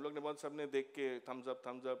is. हम लोग ने बहुत सबने देख के thumbs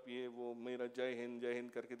up ये वो मेरा जय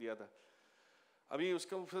हिंद करके दिया था. अभी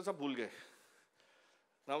उसको फिर सब भूल गए.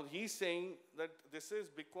 Now he's saying that this is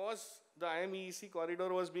because the IMEEC corridor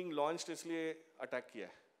was being launched इसलिए attack किया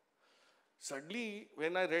है. Suddenly,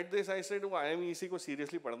 when I read this, I said, वो IMEEC को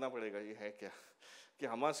seriously पढ़ना पड़ेगा. ये है क्या? कि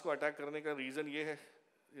हमास को attack करने का reason ये है.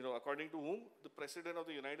 You know, according to whom? The President of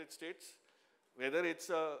the United States. Whether it's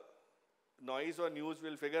a noise or news,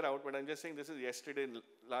 we'll figure out. But I'm just saying this is yesterday,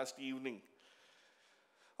 last evening.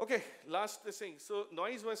 Okay, last thing. So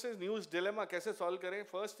noise versus news dilemma, कैसे solve करें?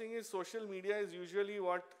 First thing is social media is usually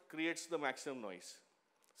what creates the maximum noise.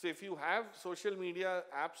 So if you have social media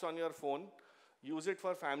apps on your phone, use it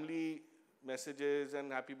for family messages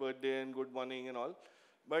and happy birthday and good morning and all,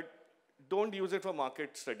 but don't use it for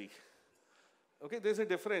market study. Okay, there's a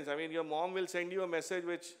difference. I mean, your mom will send you a message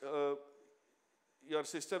which your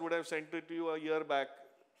sister would have sent it to you a year back,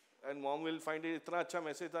 and mom will find it itna acha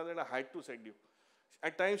message tha that I had to send you.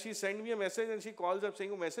 At times she sent me a message and she calls up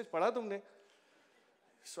saying, "वो message पढ़ा तुमने?"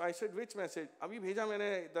 So I said, "Which message?" अभी भेजा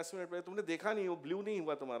मैंने 10 minute पहले, तुमने देखा नहीं, वो ब्लू नहीं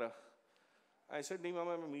हुआ तुम्हारा? I said, "नहीं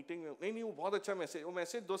मामा, मैं मीटिंग में, नहीं नहीं वो बहुत अच्छा मैसेज, वो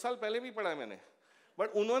मैसेज 2 साल पहले भी पढ़ा है मैंने,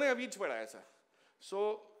 बट उन्होंने अभी पढ़ा है ऐसा."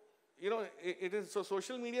 So you know, it is, so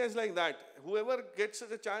social media is like that. Whoever gets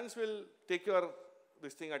the chance will take your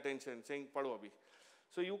this thing attention, saying padho abhi.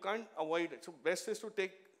 So you can't avoid it. So best is to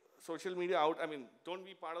take social media out. I mean, don't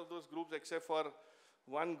be part of those groups except for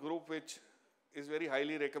one group which is very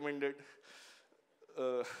highly recommended.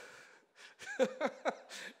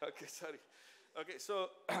 Okay, sorry. Okay, so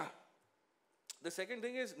the second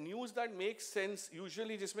thing is news that makes sense.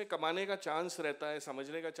 Usually जिसमें कमाने का chance रहता है,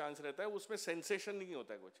 समझने का chance रहता है, उसमें सेंसेशन नहीं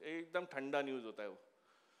होता है कुछ, एकदम ठंडा न्यूज़ होता है वो.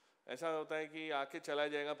 ऐसा होता है कि आके चला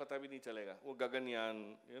जाएगा, पता भी नहीं चलेगा. वो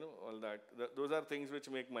Gaganyaan, you know, all that. Those are things which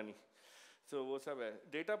make money. So वो सब है.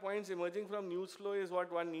 Data points emerging from news flow is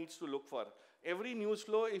what one needs to look for. Every news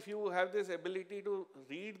flow, if you have this ability to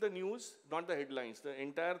read the news, not the headlines, the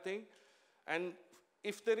entire thing, and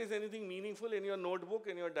if there is anything meaningful in your notebook,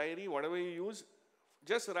 in your diary, whatever you use,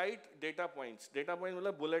 just write data points. Data points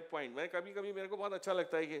मतलब bullet point. मैं कभी-कभी मेरे को बहुत अच्छा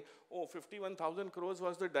लगता है कि 51,000 crores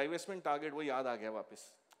was the divestment target, वो याद आ गया वापस.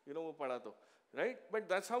 You know, वो पढ़ा तो, right? But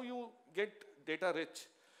that's how you get data rich.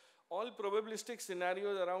 All probabilistic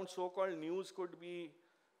scenarios around so-called news could be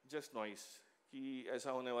just noise. कि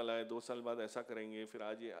ऐसा होने वाला है, 2 साल बाद ऐसा करेंगे, फिर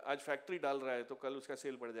आज फैक्ट्री डाल रहा है तो कल उसका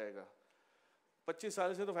सेल बढ़ जाएगा. 25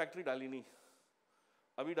 साल से तो फैक्ट्री डाली नहीं,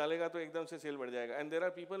 अभी डालेगा तो एकदम से सेल बढ़ जाएगा. एंड देयर आर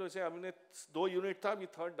पीपल वैसे, हमने 2 यूनिट था, अभी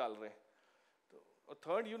 3rd डाल रहे हैं, तो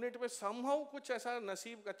 3rd यूनिट में समहाउ कुछ ऐसा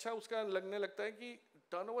नसीब अच्छा उसका लगने लगता है कि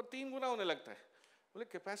टर्नओवर 3 गुना होने लगता है. बोले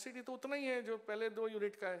कैपेसिटी तो उतना ही है जो पहले 2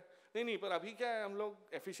 यूनिट का है. नहीं, पर अभी क्या है, हम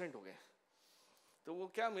लोग एफिशिएंट हो गए. तो वो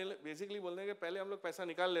क्या बेसिकली बोलने के, पहले हम लोग पैसा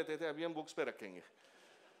निकाल लेते थे, अभी हम बुक्स पे रखेंगे,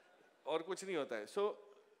 और कुछ नहीं होता है. सो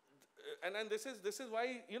and this is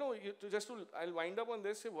why, you know, I'll wind up on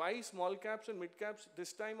this, why small caps and mid caps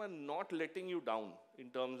this time are not letting you down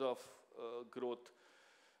in terms of growth.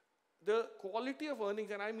 The quality of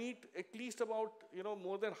earnings, and I meet at least about, you know,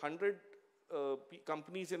 more than 100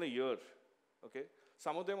 companies in a year. Okay,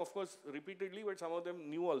 some of them of course repeatedly, but some of them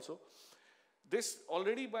new also. This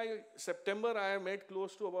already by September I have met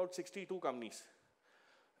close to about 62 companies,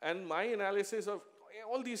 and my analysis of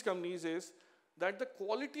all these companies is that the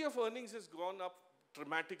quality of earnings has gone up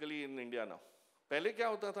dramatically in India now. पहले क्या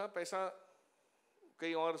होता था, पैसा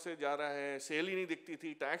कहीं और से जा रहा है, सेल ही नहीं दिखती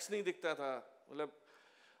थी, टैक्स नहीं दिखता था, मतलब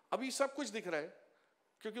अभी सब कुछ दिख रहा है,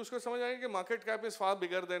 क्योंकि उसको समझ आया कि market cap is far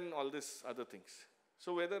bigger than all this other things.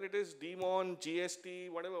 So whether it is DMON, GST,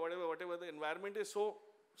 whatever, the environment is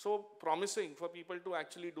so promising for people to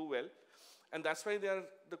actually do well, and that's why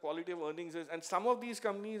the quality of earnings is. And some of these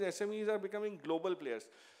companies, SMEs, are becoming global players.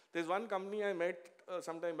 There's one company I met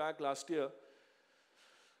sometime back last year.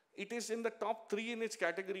 It is in the top 3 in its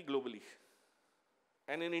category globally.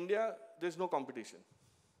 And in India, there's no competition.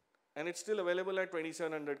 And it's still available at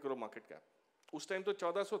 2,700 crore market cap. उस time तो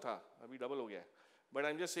 1400 था, अभी double हो गया है. But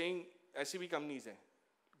I'm just saying, ऐसी भी companies हैं.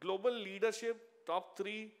 Global leadership, top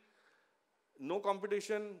 3, no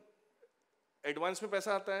competition, advance में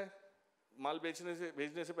पैसा आता है, माल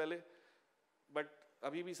भेजने से पहले, but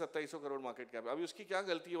अभी भी 2700 करोड़ मार्केट कैप. अभी उसकी क्या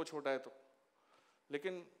गलती है, वो छोटा है तो,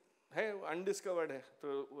 लेकिन है अनडिस्कवर्ड है,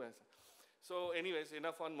 तो वो ऐसा. So anyways,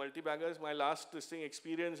 enough on multi-baggers. My last listing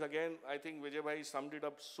experience, again, I think Vijay Bhai summed it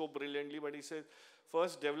up so brilliantly, but he said,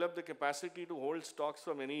 first develop the capacity to hold stocks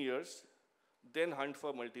for many years, then hunt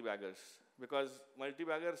for multi-baggers. Because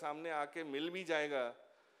multi-bagger सामने आके मिल भी जाएगा,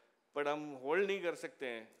 but हम hold नहीं कर सकते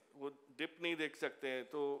हैं, वो dip नहीं देख सकते हैं,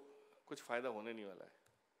 तो कुछ फायदा होने नहीं वाला है.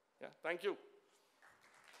 Yeah, thank you.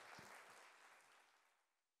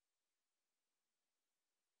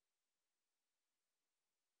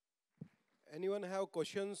 Anyone have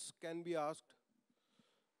questions can be asked.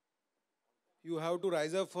 You have to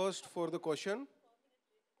rise up first for the question.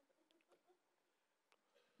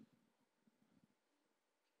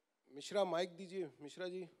 Mishra mic दीजिए, मिश्रा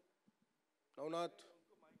जी, नवनाथ.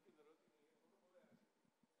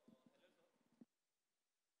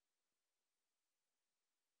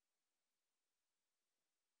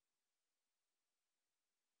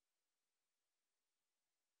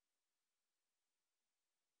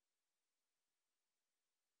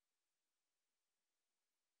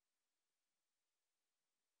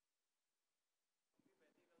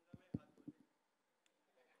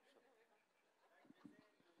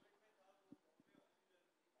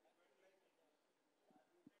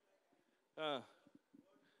 हाँ,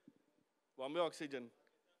 बॉम्बे ऑक्सीजन,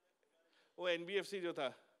 वो एनबीएफसी जो था,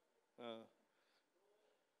 हाँ.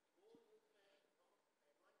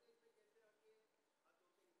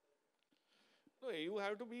 No, you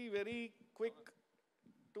have to be very quick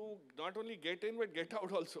to not only get in but get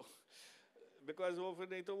out also. Because वो फिर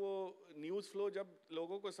नहीं तो वो न्यूज़ फ्लो जब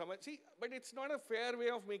लोगों को समझ सी, but it's not a fair way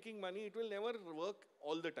of making money. It will never work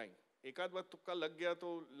all the time. एक आध बार तुक्का लग गया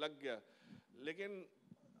तो लग गया, लेकिन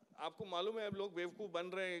आपको मालूम है अब लोग बेवकूफ़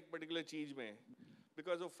बन रहे हैं एक पर्टिकुलर चीज़ में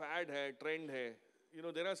बिकॉज ऑफ फैड है, ट्रेंड है. You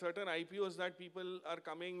know, there are certain IPOs that people are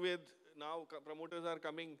coming with now, promoters are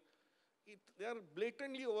coming. They are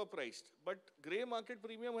blatantly overpriced, but grey market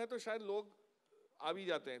premium है तो शायद लोग आ भी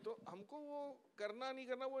जाते हैं. तो हमको वो करना नहीं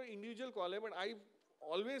करना वो इंडिविजुअल कॉल है, but I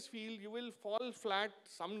always feel you will fall flat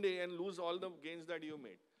some day and lose all the gains that you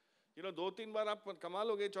made. You know, 2-3 बार आप कमा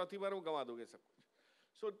लोगे, चौथी बार वो गंवा दोगे सब कुछ.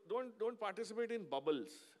 So don't participate in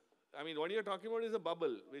bubbles. I mean what you are talking about is a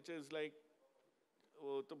bubble which is like,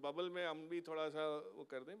 वो तो बबल में हम भी थोड़ा सा वो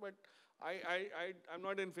कर दें, but I am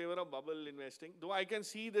not in favour of bubble investing, दो I can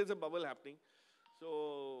see there is a bubble happening.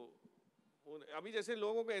 सो अभी जैसे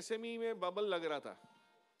लोगों को एसएमई में बबल लग रहा था,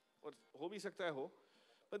 और हो भी सकता है हो,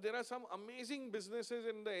 but there are some amazing businesses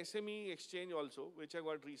in the SME exchange also which have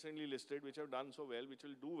got recently listed, which have done so well, which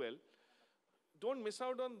will do well. Don't miss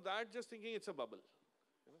out on that just thinking it's a bubble.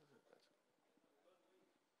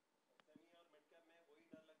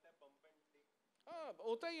 हाँ,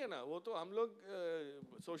 होता ही है ना वो तो. हम लोग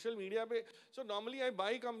social media पे, so normally I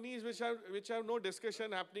by companies which have no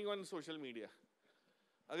discussion happening on social media.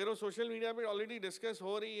 अगर वो सोशल मीडिया पे ऑलरेडी डिस्कस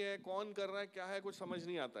हो रही है, कौन कर रहा है क्या है कुछ समझ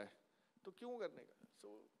नहीं आता है, तो क्यों करने का. So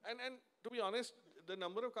and to be honest, the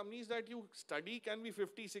number of companies that you study can be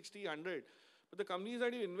 50, 60, 100, but the companies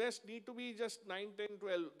that you invest need to be just 9, 10,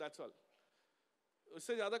 12, that's all.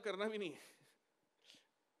 उससे ज़्यादा करना भी नहीं है.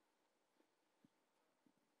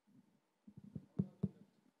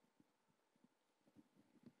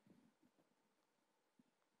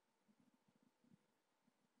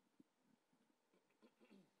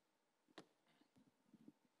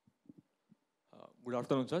 Good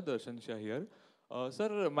afternoon, sir. Darshan Shah here.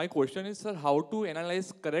 Sir, my question is, sir, how to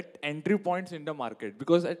analyze correct entry points in the market?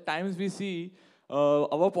 Because at times we see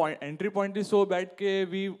our entry point is so bad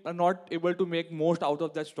that we are not able to make most out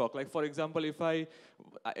of that stock. Like for example, if I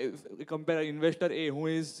compare investor A who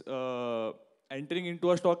is entering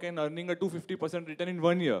into a stock and earning a 250% return in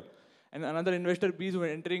 1 year, and another investor B is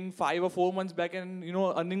entering 5 or 4 months back and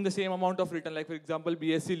earning the same amount of return. Like for example,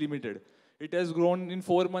 BSC Limited. It has grown in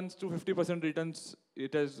 4 months to 50% returns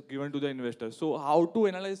it has given to the investor. So how to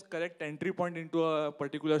analyze correct entry point into a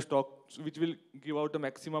particular stock which will give out the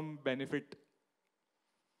maximum benefit?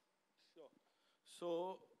 Sure. So,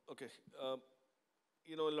 okay,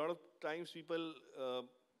 a lot of times people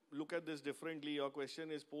look at this differently. Your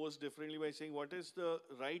question is posed differently by saying, what is the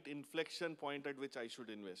right inflection point at which I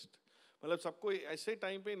should invest? मतलब सबको ऐसे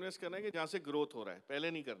time पे invest करना है कि जहाँ से growth हो रहा है,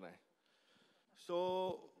 पहले नहीं करना है. So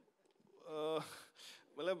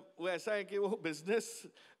मतलब वो ऐसा है कि वो बिजनेस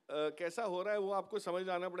कैसा हो रहा है वो आपको समझ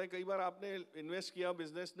आना पड़ेगा. कई बार आपने इन्वेस्ट किया,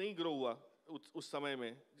 बिजनेस नहीं ग्रो हुआ उस समय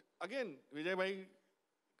में. अगेन विजय भाई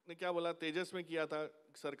ने क्या बोला, तेजस में किया था,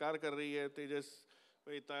 सरकार कर रही है, तेजस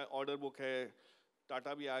में इतना ऑर्डर बुक है,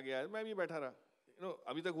 टाटा भी आ गया है, मैं भी बैठा रहा.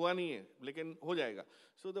 अभी तक हुआ नहीं है लेकिन हो जाएगा.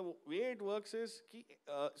 So the way it works is कि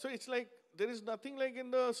so it's like there is nothing like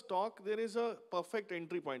in the stock there is a perfect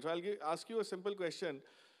entry point. So I will ask you a simple question.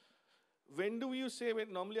 When do you say,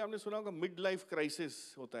 normally आपने सुना होगा mid life crisis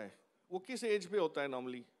होता है, वो किस as पे होता है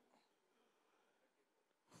नॉर्मली?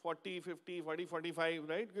 40, 50, 40, 45,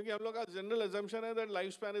 राइट? क्योंकि हम लोग का जनरल अजम्पशन है that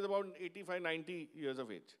life span is about 85, 90 years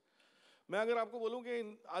of as. मैं अगर आपको बोलूं कि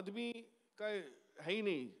आदमी का है ही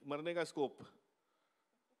नहीं मरने का स्कोप,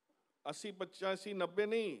 80, 85, 90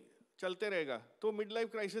 नहीं चलते रहेगा, तो मिड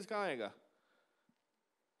लाइफ क्राइसिस कहाँ आएगा,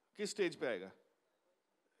 किस स्टेज पे आएगा?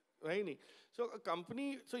 है नहीं. So a company,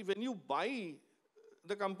 so when you buy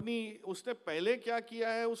the company, उसने पहले क्या किया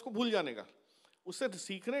है उसको भूल जाने का, उससे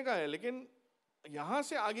सीखने का है. लेकिन यहाँ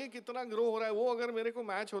से आगे कितना ग्रो हो रहा है वो अगर मेरे को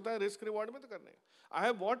मैच होता है रिस्क रिवॉर्ड में तो करने का. I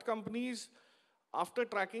have bought companies after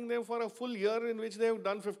tracking them for a full year in which they have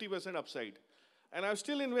done 50% upside, and I've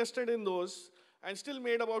still invested in those and still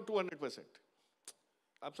made about 200%.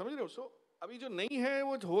 आप समझ रहे हो? So अभी जो नहीं है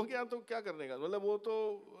वो हो गया तो क्या करने का, मतलब वो तो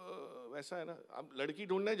वैसा है ना. आप लड़की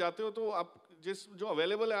ढूंढने जाते हो तो आप जो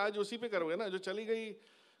अवेलेबल है आज उसी पे करोगे ना. जो चली गई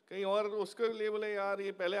कहीं और उसके लिए बोले यार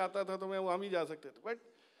ये पहले आता था तो मैं वहाँ भी जा सकते थे, बट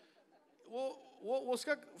वो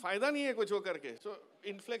उसका फायदा नहीं है कुछ वो करके. सो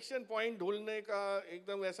इन्फ्लेक्शन पॉइंट ढूंढने का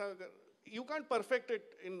एकदम ऐसा, you can't perfect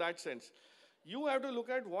it in that sense. You have to look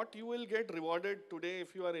at what you will get rewarded today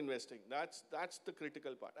if you are investing. That's the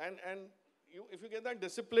critical part. And if you get that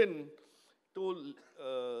discipline to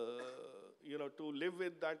to live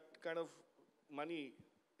with that kind of money,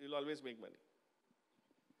 you'll always make money.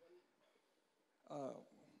 Uh,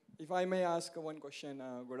 if I may ask one question,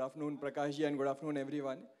 good afternoon, Prakash ji, and good afternoon,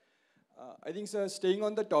 everyone. I think, sir, staying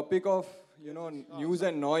on the topic of news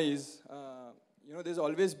and noise, there's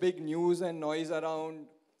always big news and noise around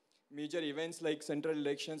major events like central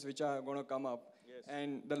elections, which are going to come up. Yes.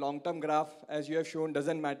 And the long-term graph, as you have shown,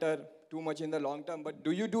 doesn't matter too much in the long term. But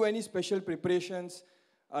do you do any special preparations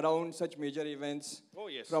around such major events Oh,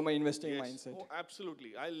 yes. from an investing Yes. mindset? Oh,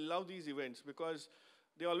 absolutely. I love these events because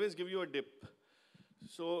they always give you a dip.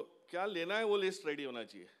 So, क्या लेना है वो list ready होना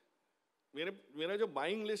चाहिए. मेरा जो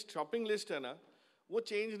buying list shopping list है ना वो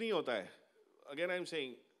चेंज नहीं होता है. Again I am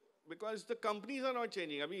saying because the companies are not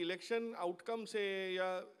changing. अभी इलेक्शन आउटकम से या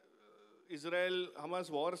इजराइल हमास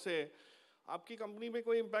वॉर से आपकी कंपनी पे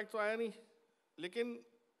कोई इम्पैक्ट तो आया नहीं, लेकिन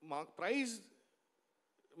प्राइस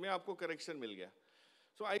में आपको करेक्शन मिल गया.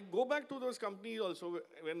 So I go back to those companies also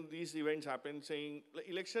when these events happen, saying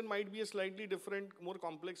election might be a slightly different, more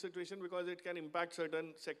complex situation because it can impact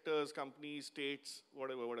certain sectors, companies, states,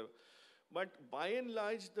 whatever. But by and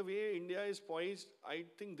large, the way India is poised, I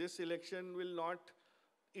think this election will not,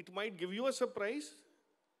 it might give you a surprise,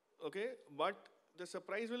 okay, but the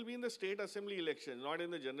surprise will be in the state assembly elections, not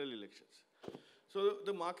in the general elections. So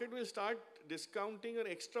the market will start discounting or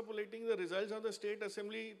extrapolating the results of the state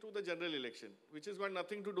assembly to the general election, which has got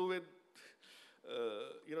nothing to do with,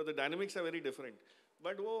 the dynamics are very different.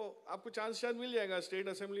 But वो आपको chance शायद मिल जाएगा state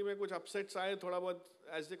assembly में कुछ upsets आए थोड़ा बहुत,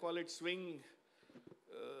 as they call it, swing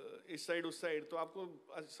इस side उस side, तो आपको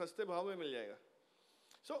सस्ते भाव में मिल जाएगा.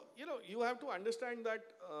 So you have to understand that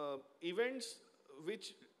events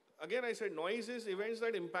which, again I said, noise is events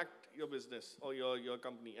that impact your business or your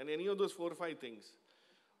company, and any of those 4 or 5 things.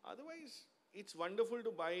 Otherwise, it's wonderful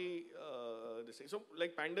to buy this thing. So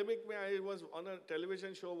like pandemic, I was on a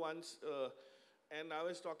television show once, and I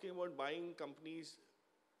was talking about buying companies,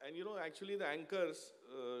 and actually the anchors,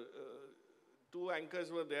 2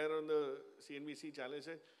 anchors were there on the CNBC channel.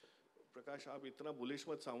 Said, Prakash, आप इतना bullish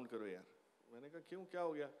मत sound करो यार. मैंने कहा क्यों, क्या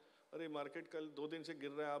हो गया? अरे मार्केट कल 2 दिन से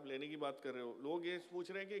गिर रहा है, आप लेने की बात कर रहे हो. लोग ये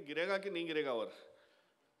पूछ रहे हैं कि गिरेगा कि नहीं गिरेगा,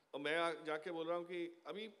 और मैं जाके बोल रहा हूँ कि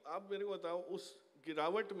अभी आप मेरे को बताओ, उस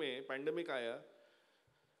गिरावट में पैंडेमिक आया,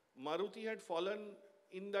 Maruti had fallen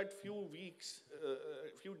in that few weeks,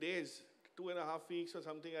 few days, 2.5 weeks or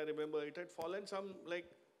something, I remember, it had fallen some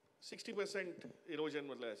like 60% erosion,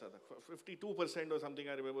 मतलब ऐसा था, 52% or something,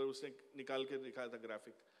 I remember, उसने निकाल के दिखाया था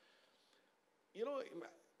graphic.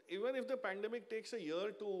 Even if the pandemic takes a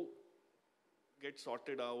year to get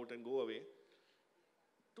sorted out and go away,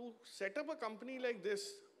 to set up a company like this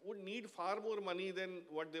would need far more money than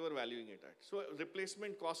what they were valuing it at. So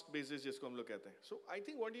replacement cost basis जिसको हम लोग कहते हैं. So I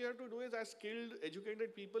think what you have to do is, as skilled,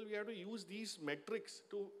 educated people, we have to use these metrics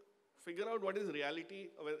to figure out what is reality,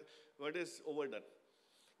 what is overdone.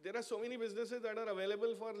 There are so many businesses that are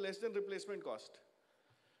available for less than replacement cost.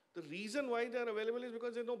 The reason why they are available is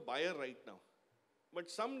because there's no buyer right now. But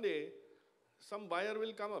someday, some buyer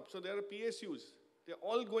will come up. So there are PSUs. They're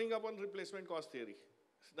all going up on replacement cost theory.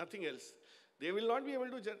 Nothing else. They will not be able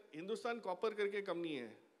to. Hindustan copper करके company है,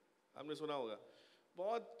 आपने सुना होगा.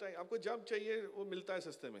 बहुत time आपको जब चाहिए वो मिलता है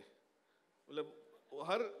सस्ते में. मतलब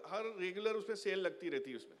हर रेगुलर उसमें सेल लगती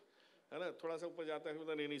रहती है उसमें, है ना. थोड़ा सा ऊपर जाता है,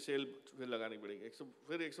 फिर नहीं सेल फिर लगानी पड़ेगी, 100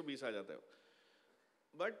 फिर 120 आ जाता है.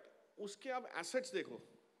 बट उसके आप एसेट्स देखो,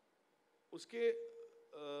 उसके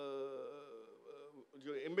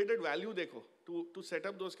जो embedded value देखो, to set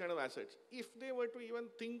up those kind of assets. If they were to even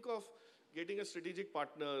think of getting a strategic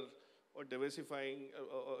partner or diversifying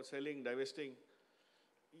or selling, divesting,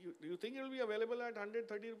 do you think it will be available at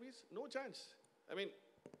 130 rupees? No chance. I mean,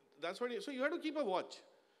 that's what so you have to keep a watch.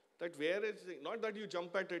 That where it's, not that you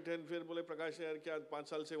jump at it and फिर बोले प्रकाश यार क्या 5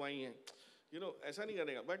 साल से वहीं हैं. ऐसा नहीं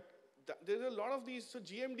करेगा. But there's a lot of these. So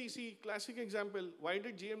GMDC, classic example. Why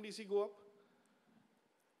did GMDC go up?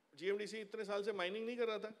 GMDC इतने साल से माइनिंग नहीं कर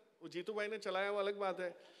रहा था. वो जीतू भाई ने चलाया, वो अलग बात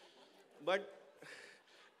है.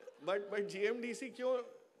 But GMDC क्यों?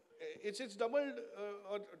 It's doubled,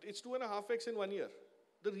 or it's 2.5x in 1 year.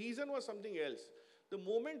 The reason was something else. The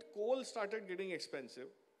moment coal started getting expensive,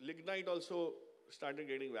 lignite also started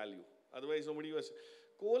getting value. Otherwise, nobody was.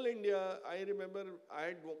 Coal India, I remember I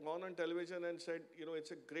had gone on television and said,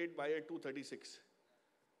 it's a great buy at 236.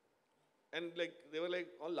 And they were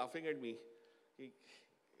all laughing at me.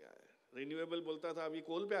 Renewable bolta tha, abhi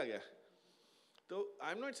coal pe aa gaya. So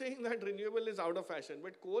I'm not saying that renewable is out of fashion,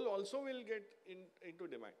 but coal also will get into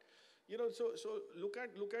demand. You know, so look at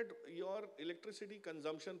your electricity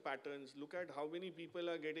consumption patterns. Look at how many people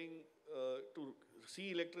are getting to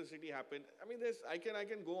see electricity happen. I mean, I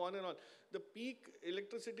can go on and on. The peak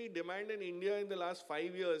electricity demand in India in the last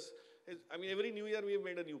 5 years is, I mean, every new year we have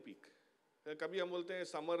made a new peak. कभी हम बोलते हैं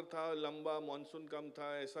summer था लंबा monsoon कम था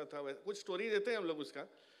ऐसा था कुछ स्टोरी देते हैं हम लोग उसका.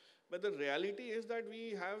 But the reality is that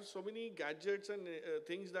we have so many gadgets and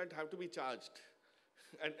things that have to be charged.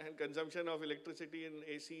 And consumption of electricity and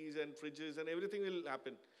ACs and fridges and everything will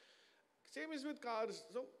happen. Same is with cars.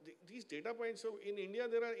 So these data points, so in India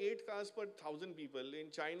there are 8 cars per 1,000 people.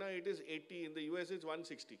 In China it is 80. In the US it's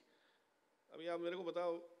 160. अभी आप मेरे को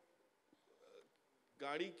बताओ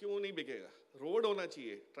गाड़ी क्यों नहीं बिकेगा? Road होना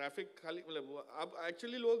चाहिए, ट्रैफिक खाली मतलब अब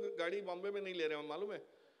एक्चुअली लोग गाड़ी बॉम्बे में नहीं ले रहे हैं मालूम है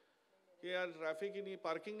कि यार ट्रैफिक ही नहीं,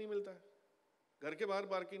 पार्किंग नहीं मिलता है, घर के बाहर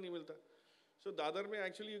पार्किंग नहीं मिलता. So दादर में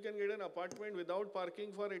actually you can get an apartment without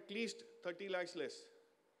parking for at least 30 lakhs less.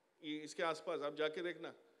 इसके आसपास आप जाके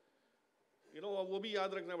देखना. You know वो भी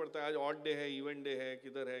याद रखना पड़ता है आज ऑड डे है, इवेंट डे है,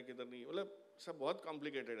 किधर नहीं, मतलब सब बहुत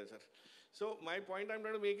कॉम्प्लिकेटेड है sir. So my point I'm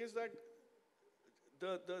trying to make is that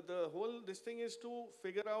the whole this thing is to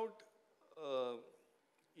figure out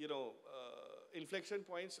inflection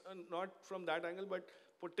points, and not from that angle but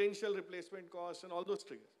potential replacement costs and all those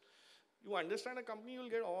triggers. You understand a company, you'll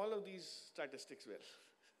get all of these statistics well.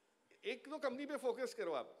 एक तो company पे focus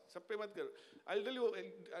करो आप, सब पे मत करो. I'll tell you,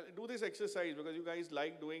 I'll do this exercise because you guys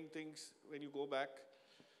like doing things when you go back.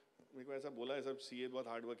 मेरे को ऐसा बोला है सब CA बहुत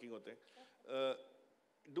hard working होते हैं.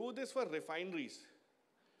 Do this for refineries.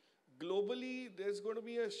 Globally, there's going to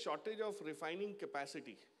be a shortage of refining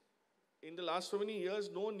capacity. In the last so many years,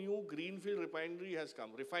 no new greenfield refinery has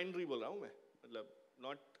come. Refinery बोल रहा हूँ मैं, मतलब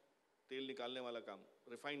not तेल निकालने वाला काम,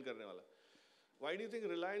 refine करने वाला. Why do you think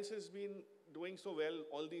Reliance has been doing so well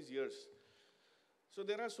all these years? So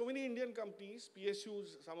there are so many Indian companies,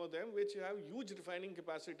 PSUs, some of them, which have huge refining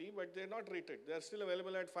capacity, but they're not rated. They're still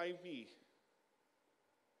available at 5 PE.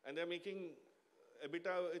 And they're making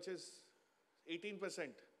EBITDA, which is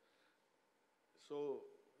 18%. So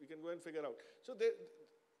we can go and figure out. So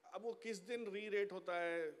अब वो किस दिन re-rate होता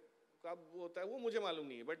है, कब होता है, वो मुझे मालूम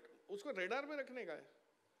नहीं है, but उसको radar में रखने का है.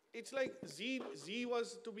 It's like Z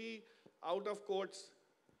was to be out of courts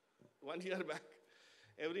 1 year back.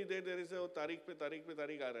 Every day there is a तारीख पे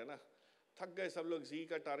तारीख आ रहा है ना. थक गए सब लोग Z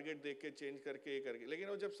का target देख के change करके ये करके, लेकिन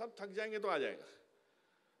वो जब सब थक जाएंगे तो आ जाएगा.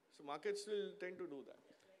 So markets will tend to do that.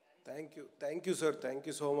 Thank you sir, thank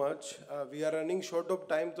you so much. We are running short of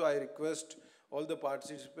time, so I request all the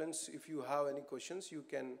participants, if you have any questions, you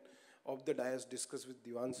can off the dais discuss with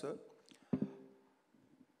Diwan sir.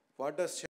 What does